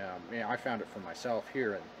 Yeah, I found it for myself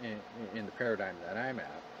here in the paradigm that I'm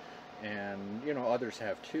at, and others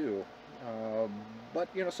have too. But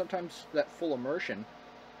sometimes that full immersion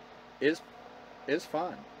is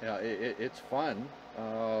fun. It's fun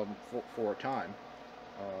for a time.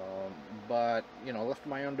 But left to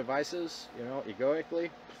my own devices,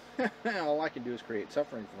 egoically, all I can do is create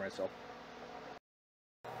suffering for myself.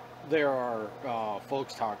 There are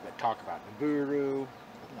folks that talk about Nibiru or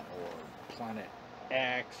Planet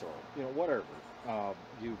X or whatever.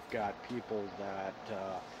 You've got people that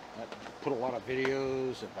put a lot of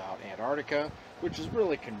videos about Antarctica, which is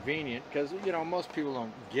really convenient because most people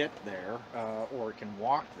don't get there or can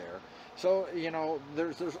walk there. So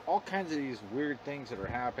there's all kinds of these weird things that are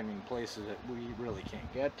happening in places that we really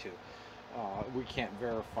can't get to. We can't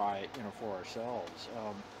verify for ourselves.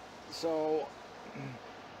 So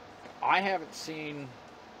I haven't seen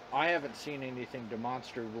anything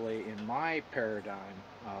demonstrably in my paradigm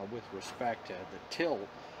with respect to the tilt.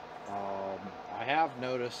 I have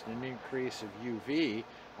noticed an increase of UV.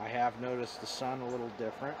 I have noticed the sun a little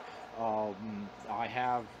different. I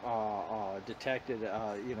have detected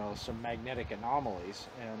some magnetic anomalies,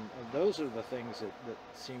 and those are the things that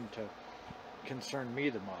seem to concern me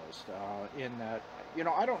the most. In that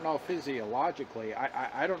I don't know physiologically.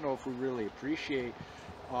 I don't know if we really appreciate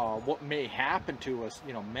what may happen to us,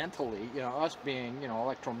 mentally, us being,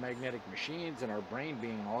 electromagnetic machines and our brain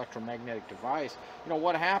being an electromagnetic device.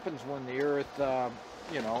 What happens when the Earth, the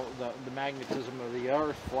magnetism of the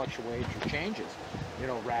Earth fluctuates or changes,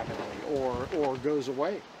 rapidly or goes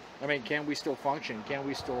away? I mean, can we still function? Can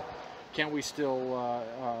we still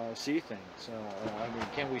see things? I mean,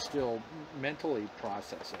 can we still mentally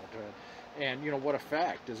process it? And what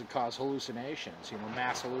effect does it cause? Hallucinations,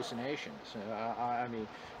 mass hallucinations. I mean,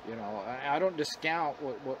 I don't discount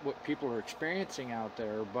what people are experiencing out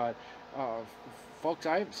there, but folks,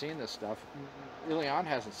 I haven't seen this stuff. Ileon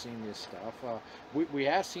hasn't seen this stuff. We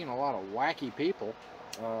have seen a lot of wacky people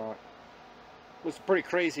with some pretty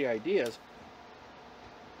crazy ideas,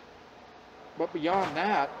 but beyond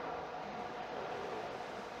that,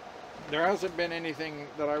 there hasn't been anything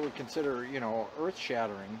that I would consider,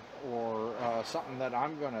 earth-shattering or something that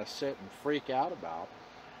I'm going to sit and freak out about,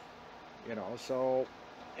 So,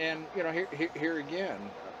 and here again,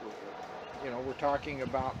 we're talking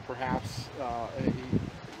about perhaps,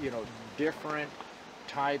 different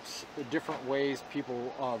types, different ways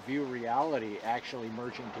people view reality actually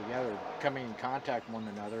merging together, coming in contact with one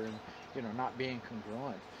another, and not being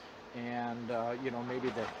congruent. And maybe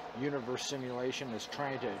the universe simulation is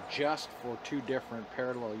trying to adjust for two different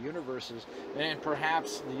parallel universes, and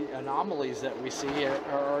perhaps the anomalies that we see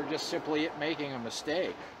are just simply it making a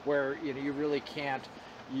mistake where you really can't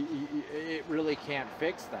it really can't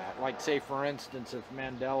fix that. Like, say for instance, if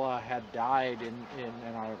Mandela had died in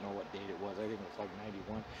and I don't know what date it was, I think it was like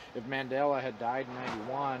 91. If Mandela had died in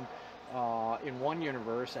 91 in one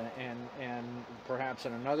universe, and perhaps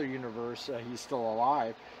in another universe he's still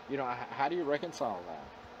alive, how do you reconcile that?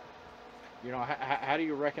 How do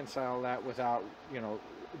you reconcile that without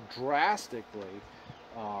drastically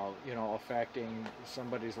affecting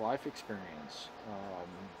somebody's life experience?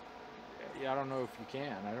 I don't know if you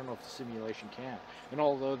can. I don't know if the simulation can. And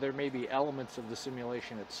although there may be elements of the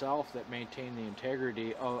simulation itself that maintain the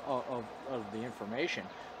integrity of the information,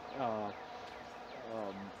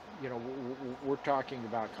 we're talking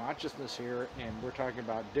about consciousness here, and we're talking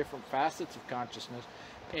about different facets of consciousness,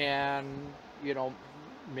 and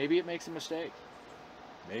maybe it makes a mistake,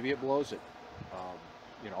 maybe it blows it,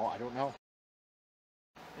 I don't know.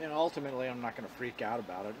 And ultimately, I'm not going to freak out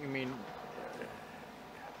about it. I mean,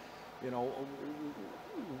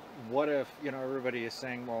 what if everybody is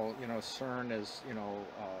saying, well, CERN is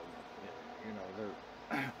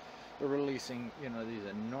they're releasing these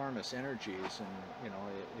enormous energies, and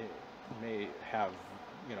it may have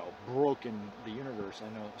broken the universe. I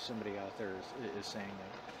know somebody out there is saying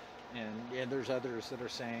that, and there's others that are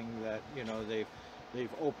saying that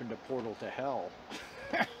they've opened a portal to hell.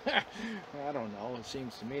 I don't know, it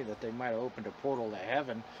seems to me that they might have opened a portal to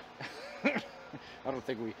heaven. I don't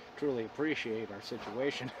think we truly appreciate our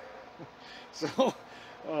situation. So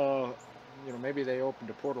maybe they opened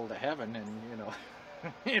a portal to heaven,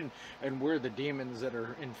 and and we're the demons that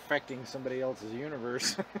are infecting somebody else's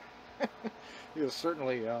universe.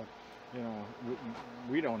 Certainly,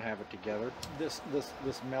 we don't have it together. This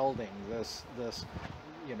melding, this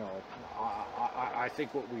you know, I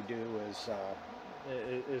think what we do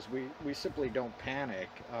is we simply don't panic.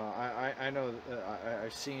 I know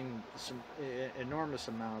I've seen some enormous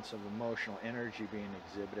amounts of emotional energy being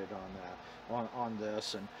exhibited on that, on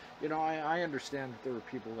this, and you know, I understand that there are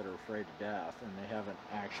people that are afraid of death and they haven't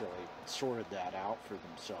actually sorted that out for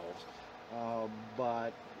themselves.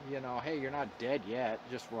 But you know, hey, you're not dead yet.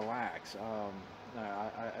 Just relax.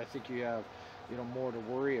 I think you have, you know, more to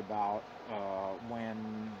worry about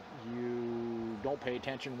when you don't pay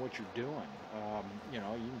attention to what you're doing. You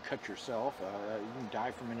know, you can cut yourself. You can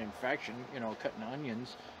die from an infection. You know, cutting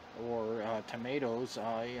onions or tomatoes.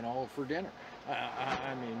 You know, for dinner.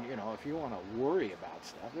 I mean, you know, if you want to worry about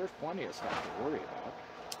stuff, there's plenty of stuff to worry about.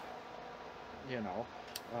 You know,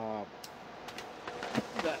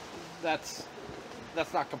 that's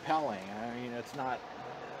not compelling. I mean, it's not.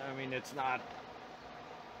 I mean, it's not.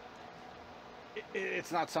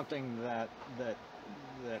 It's not something that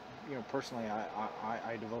you know, personally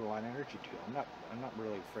I devote a lot of energy to. I'm not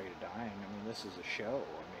really afraid of dying. I mean, this is a show.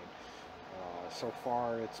 I mean, so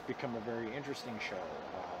far it's become a very interesting show.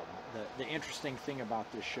 The interesting thing about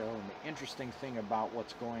this show, and the interesting thing about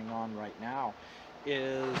what's going on right now,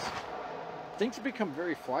 is things have become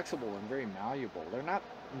very flexible and very malleable. They're not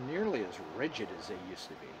nearly as rigid as they used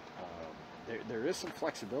to be. There is some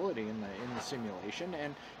flexibility in the simulation,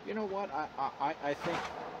 and you know what? I think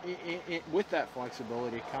with that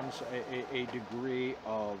flexibility comes a degree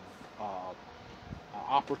of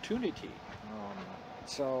opportunity.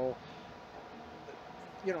 So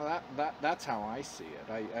you know, that's how I see it.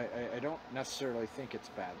 I don't necessarily think it's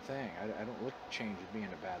a bad thing. I don't look at change as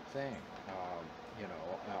being a bad thing. You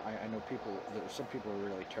know, I know some people are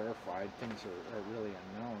really terrified. Things are really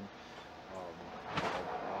unknown.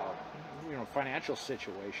 You know, financial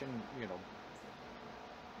situation, you know,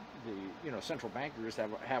 the central bankers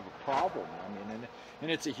have a problem. I mean,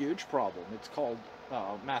 and it's a huge problem. It's called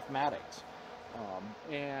mathematics,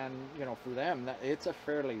 and you know, for them it's a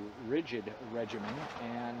fairly rigid regimen,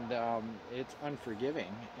 and it's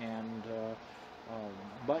unforgiving. And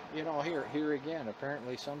but you know, here again,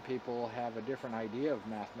 apparently some people have a different idea of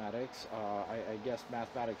mathematics. I guess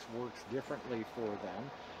mathematics works differently for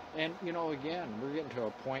them. And you know, again, we're getting to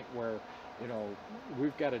a point where, you know,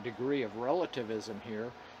 we've got a degree of relativism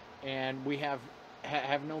here, and we have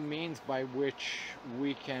no means by which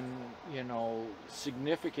we can, you know,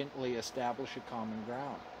 significantly establish a common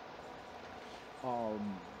ground.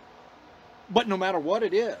 But no matter what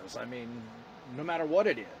it is, I mean, no matter what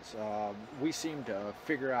it is, we seem to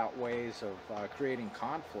figure out ways of creating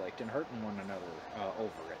conflict and hurting one another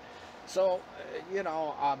over it. So, you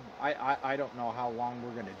know, I don't know how long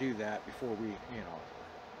we're going to do that before we, you know,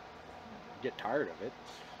 get tired of it.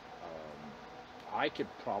 I could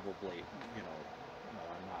probably, you know,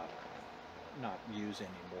 not use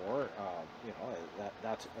anymore. You know,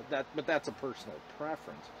 but that's a personal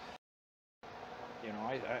preference. You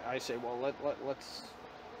know, I say, well, let's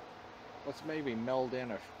maybe meld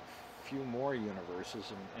in a few more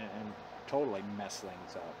universes and totally mess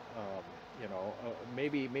things up. You know,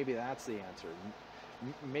 maybe that's the answer.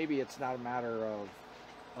 Maybe it's not a matter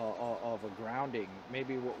of a grounding.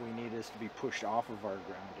 Maybe what we need is to be pushed off of our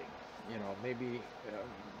grounding. You know, maybe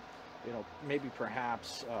you know, maybe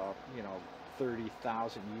perhaps you know,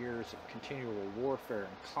 30,000 years of continual warfare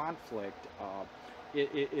and conflict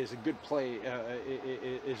is a good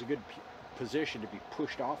is a good position to be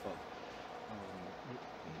pushed off of.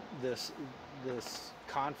 This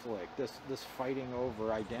conflict, this fighting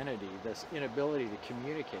over identity, this inability to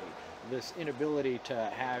communicate, this inability to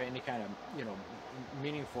have any kind of, you know,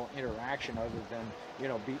 meaningful interaction other than, you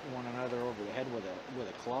know, beating one another over the head with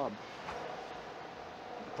a club.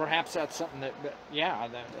 Perhaps that's something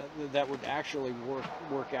that would actually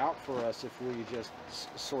work out for us if we just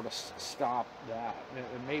sort of stop that.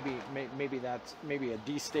 Maybe that's a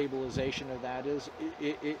destabilization of that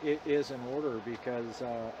is in order, because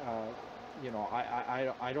you know,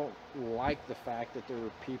 I don't like the fact that there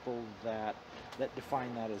are people that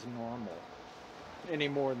define that as normal, any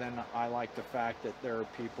more than I like the fact that there are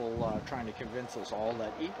people trying to convince us all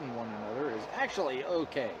that eating one another is actually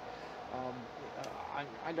okay.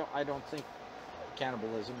 I don't think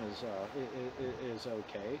cannibalism is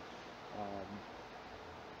okay.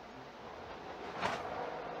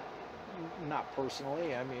 Not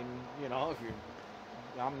personally. I mean, you know,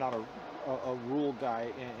 I'm not a rule guy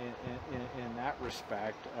in that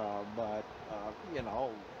respect, but you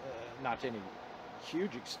know, not to any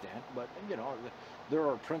huge extent. But you know, there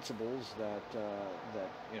are principles that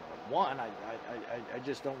you know. One, I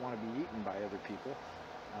just don't want to be eaten by other people.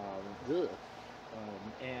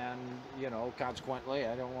 And you know, consequently,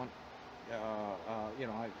 I don't want you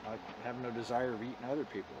know, I have no desire of eating other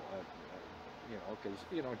people. You know, because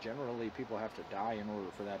you know, generally people have to die in order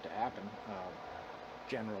for that to happen.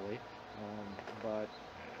 Generally, but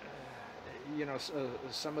you know,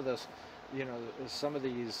 some of this, you know, some of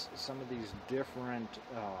these different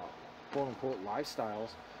quote unquote lifestyles.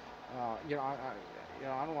 You know, you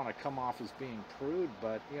know, I don't want to come off as being prude,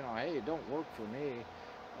 but you know, hey, it don't work for me.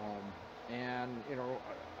 And you know,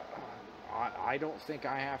 I don't think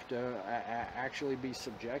I have to actually be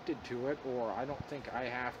subjected to it, or I don't think I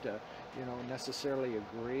have to, you know, necessarily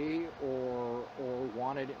agree or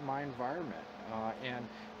want it in my environment.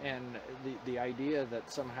 And the idea that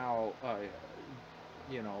somehow,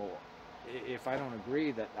 you know, if I don't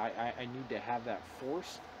agree, that I need to have that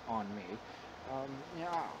forced on me,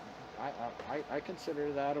 yeah, I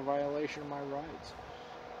consider that a violation of my rights.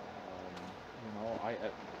 You know,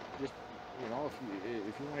 just, you know,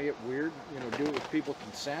 if you want to get weird, you know, do it with people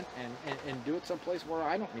consent, and do it someplace where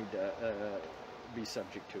I don't need to be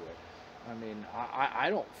subject to it. I mean, I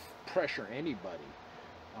don't pressure anybody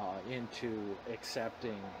into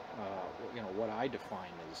accepting, you know, what I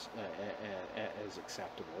define as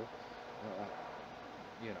acceptable. Uh,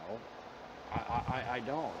 you know, I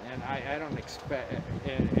don't, and I don't expect,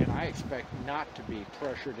 and I expect not to be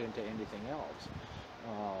pressured into anything else.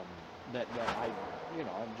 That I, you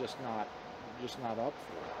know, I'm just not up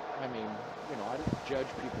for. I mean, you know, I don't judge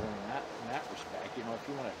people in that respect. You know, if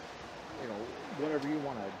you want to, you know, whatever you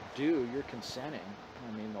want to do, you're consenting.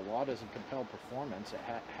 I mean, the law doesn't compel performance.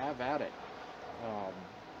 Have at it. Um,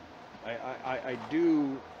 I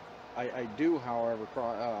do, however,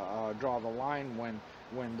 draw the line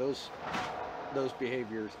when those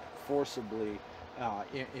behaviors forcibly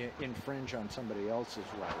infringe on somebody else's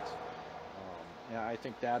rights. Yeah, I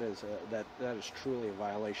think that is that is truly a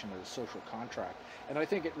violation of the social contract, and I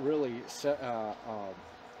think it really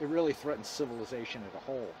it really threatens civilization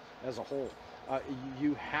as a whole.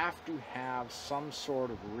 You have to have some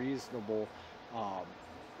sort of um,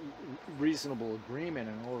 reasonable agreement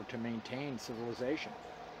in order to maintain civilization.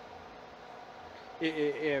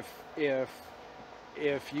 If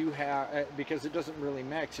if you have, because it doesn't really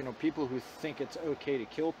mix, you know, people who think it's okay to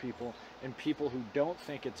kill people and people who don't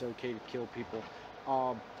think it's okay to kill people,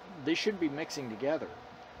 they should be mixing together.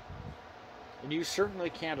 And you certainly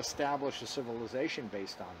can't establish a civilization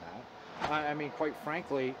based on that. I mean, quite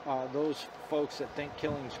frankly, those folks that think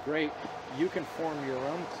killing's great, you can form your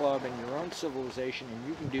own club and your own civilization, and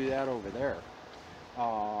you can do that over there,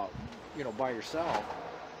 you know, by yourself.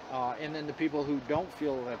 And then the people who don't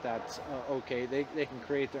feel that that's okay, they can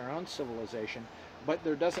create their own civilization, but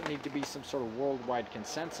there doesn't need to be some sort of worldwide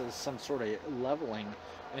consensus, some sort of leveling,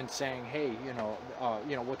 and saying, hey, you know,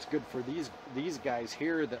 what's good for these guys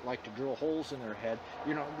here that like to drill holes in their head,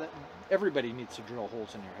 you know, that everybody needs to drill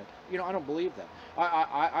holes in their head. You know, I don't believe that.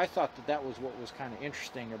 I thought that was what was kind of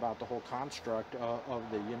interesting about the whole construct of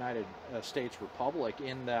the United States Republic,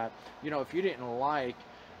 in that, you know, if you didn't like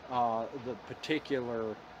the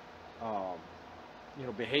particular you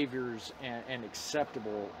know, behaviors and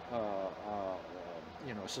acceptable,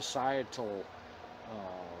 you know, societal,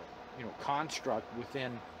 you know, construct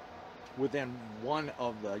within one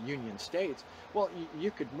of the Union states, well, you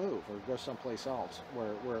could move or go someplace else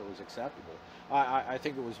where it was acceptable. I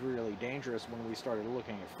think it was really dangerous when we started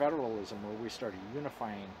looking at federalism, where we started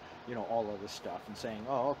unifying, you know, all of this stuff and saying,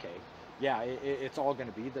 oh, okay, yeah, it's all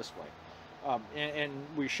going to be this way. And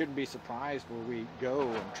we shouldn't be surprised where we go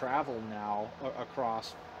and travel now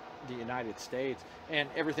across the United States, and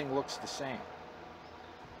everything looks the same.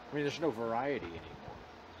 I mean, there's no variety anymore.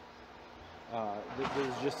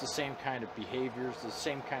 There's just the same kind of behaviors, the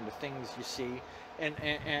same kind of things you see, and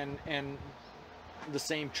the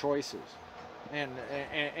same choices,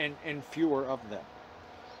 and fewer of them.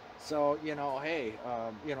 So, you know, hey,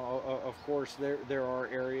 you know, of course there are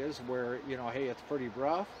areas where, you know, hey, it's pretty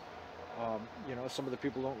rough. You know, some of the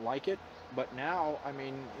people don't like it, but now, I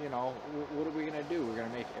mean, you know, what are we going to do? We're going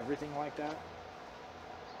to make everything like that?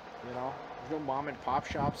 You know, there's no mom and pop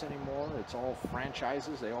shops anymore. It's all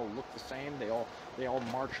franchises. They all look the same. They all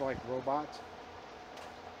march like robots.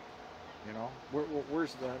 You know,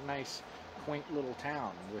 where's the nice, quaint little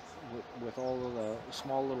town with all of the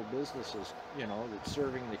small little businesses, you know, that's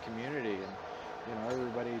serving the community, and, you know,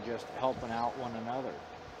 everybody just helping out one another?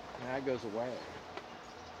 And that goes away.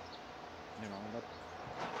 You know, that,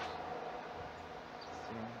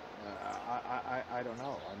 you know, I don't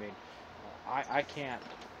know. I mean,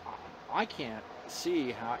 I can't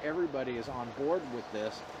see how everybody is on board with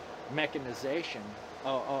this mechanization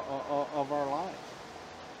of our lives.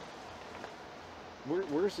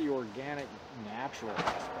 Where's the organic, natural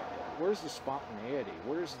aspect of it? Where's the spontaneity?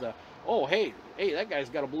 Where's the, oh, hey, that guy's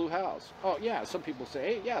got a blue house. Oh, yeah, some people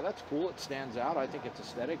say, hey, yeah, that's cool. It stands out. I think it's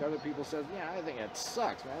aesthetic. Other people say, yeah, I think it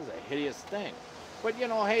sucks, man. That's a hideous thing. But, you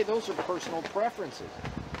know, hey, those are personal preferences.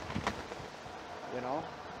 You know?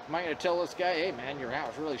 Am I going to tell this guy, hey, man, your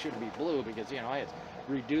house really shouldn't be blue because, you know, it's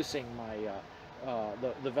reducing my,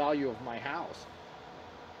 the value of my house.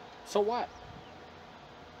 So what?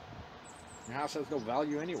 Your house has no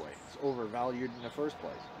value anyway. It's overvalued in the first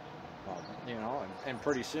place. You know, and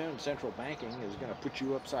pretty soon central banking is going to put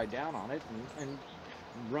you upside down on it and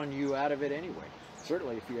run you out of it anyway.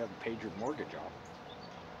 Certainly if you haven't paid your mortgage off.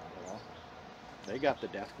 You know, they got the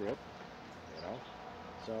death grip. You know,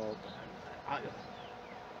 so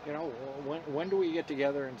you know, when do we get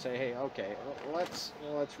together and say, hey, okay, let's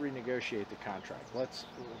renegotiate the contract. Let's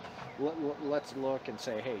look and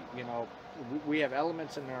say, hey, you know, we have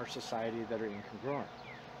elements in our society that are incongruent.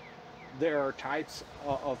 There are types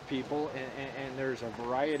of people, and there's a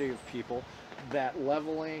variety of people that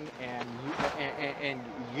leveling and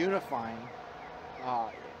unifying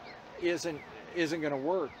isn't going to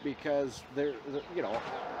work because they're, you know,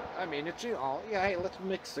 I mean, it's, you know, yeah, hey, let's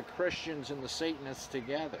mix the Christians and the Satanists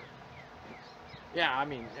together. Yeah, I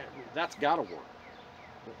mean, that's got to work.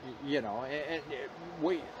 You know, and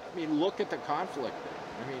wait, I mean, look at the conflict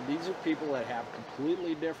there. I mean, these are people that have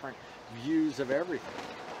completely different views of everything.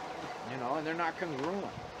 You know, and they're not congruent.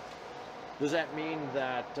 Does that mean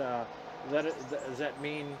that, does that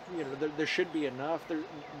mean, you know, there should be enough,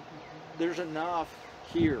 there's enough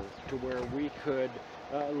here to where we could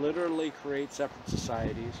literally create separate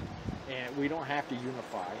societies, and we don't have to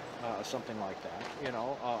unify something like that. You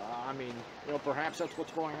know, I mean, you know, perhaps that's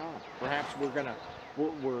what's going on. Perhaps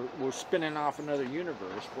we're spinning off another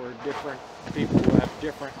universe where different people who have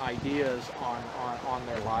different ideas on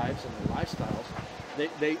their lives and their lifestyles,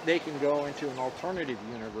 they can go into an alternative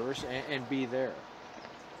universe and be there.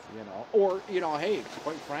 You know, or, you know, hey,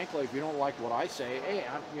 quite frankly, if you don't like what I say, hey,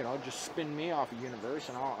 you know, just spin me off a universe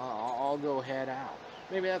and I'll go head out.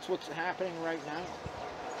 Maybe that's what's happening right now.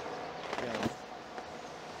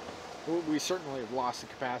 You know, we certainly have lost the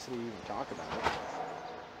capacity to even talk about it.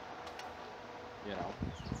 You know,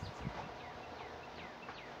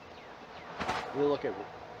 we look at,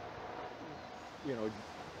 you know,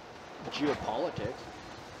 geopolitics.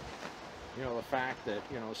 You know, the fact that,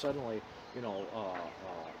 you know, suddenly, you know,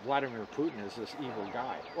 Vladimir Putin is this evil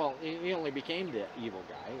guy. Well, he only became the evil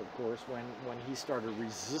guy, of course, when he started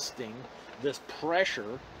resisting this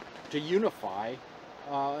pressure to unify,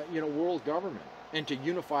 you know, world government and to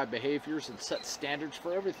unify behaviors and set standards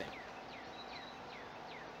for everything.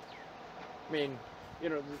 I mean, you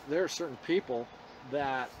know, there are certain people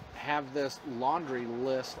that have this laundry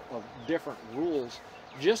list of different rules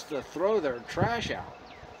just to throw their trash out.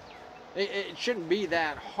 It shouldn't be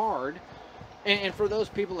that hard. And for those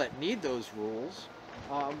people that need those rules,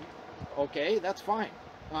 okay, that's fine.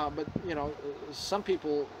 But, you know, some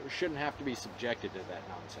people shouldn't have to be subjected to that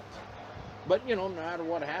nonsense. But, you know, no matter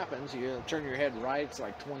what happens, you turn your head right, it's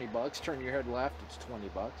like 20 bucks. Turn your head left, it's 20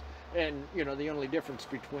 bucks. And, you know, the only difference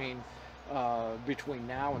between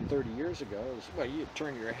now and 30 years ago is, well, you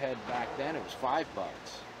turn your head back then, it was 5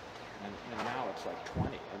 bucks. And now it's like 20.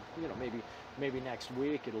 And, you know, maybe next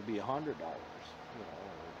week it'll be $100, you know,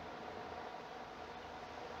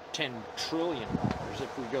 $10 trillion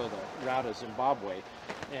if we go the route of Zimbabwe.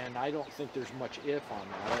 And I don't think there's much if on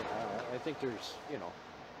that. I think there's, you know,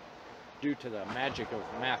 due to the magic of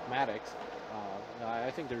mathematics,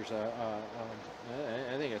 I think there's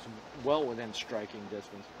I think it's well within striking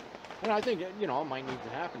distance. And I think, you know, it might need to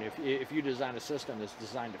happen. If you design a system that's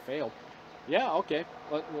designed to fail, yeah, okay,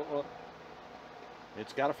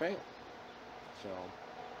 it's got to fail. So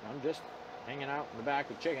I'm just hanging out in the back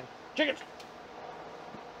with chickens.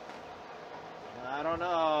 I don't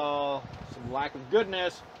know, some lack of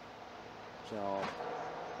goodness. So,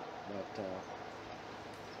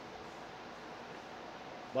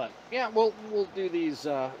 but yeah, we'll do these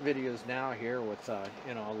videos now here with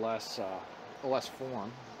you know, less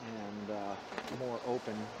form and more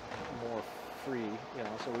open, more free. You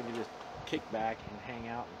know, so we can just kick back and hang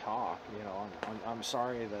out and talk. You know, I'm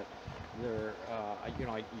sorry that there, you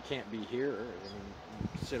know, you can't be here. I mean,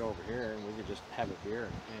 sit over here and we could just have a beer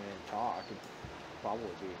and talk. It'd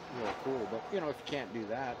probably be really cool. But you know, if you can't do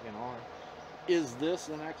that, you know, is this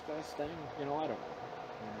the next best thing? You know, I don't know.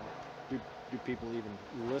 You know, do people even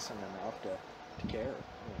listen enough to care? You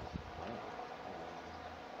know, I don't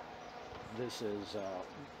know. This is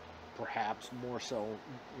perhaps more so,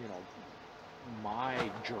 you know, my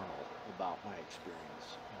journal about my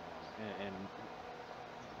experience, and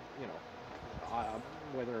you know,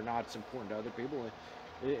 whether or not it's important to other people,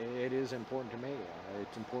 it is important to me.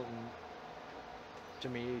 It's important to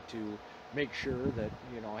me to make sure that,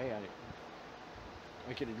 you know, hey,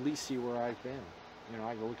 I could at least see where I've been. You know,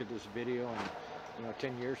 I can look at this video and, you know,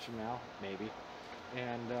 10 years from now, maybe,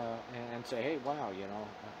 and say, hey, wow, you know,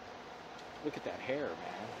 look at that hair,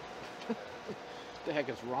 man. What the heck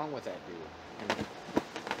is wrong with that dude? You know?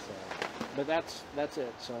 So, but that's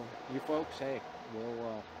it. So you folks, hey,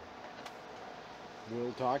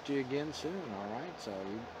 we'll talk to you again soon. All right. So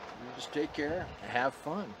you just take care, have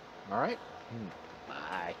fun. All right.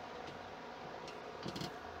 Bye.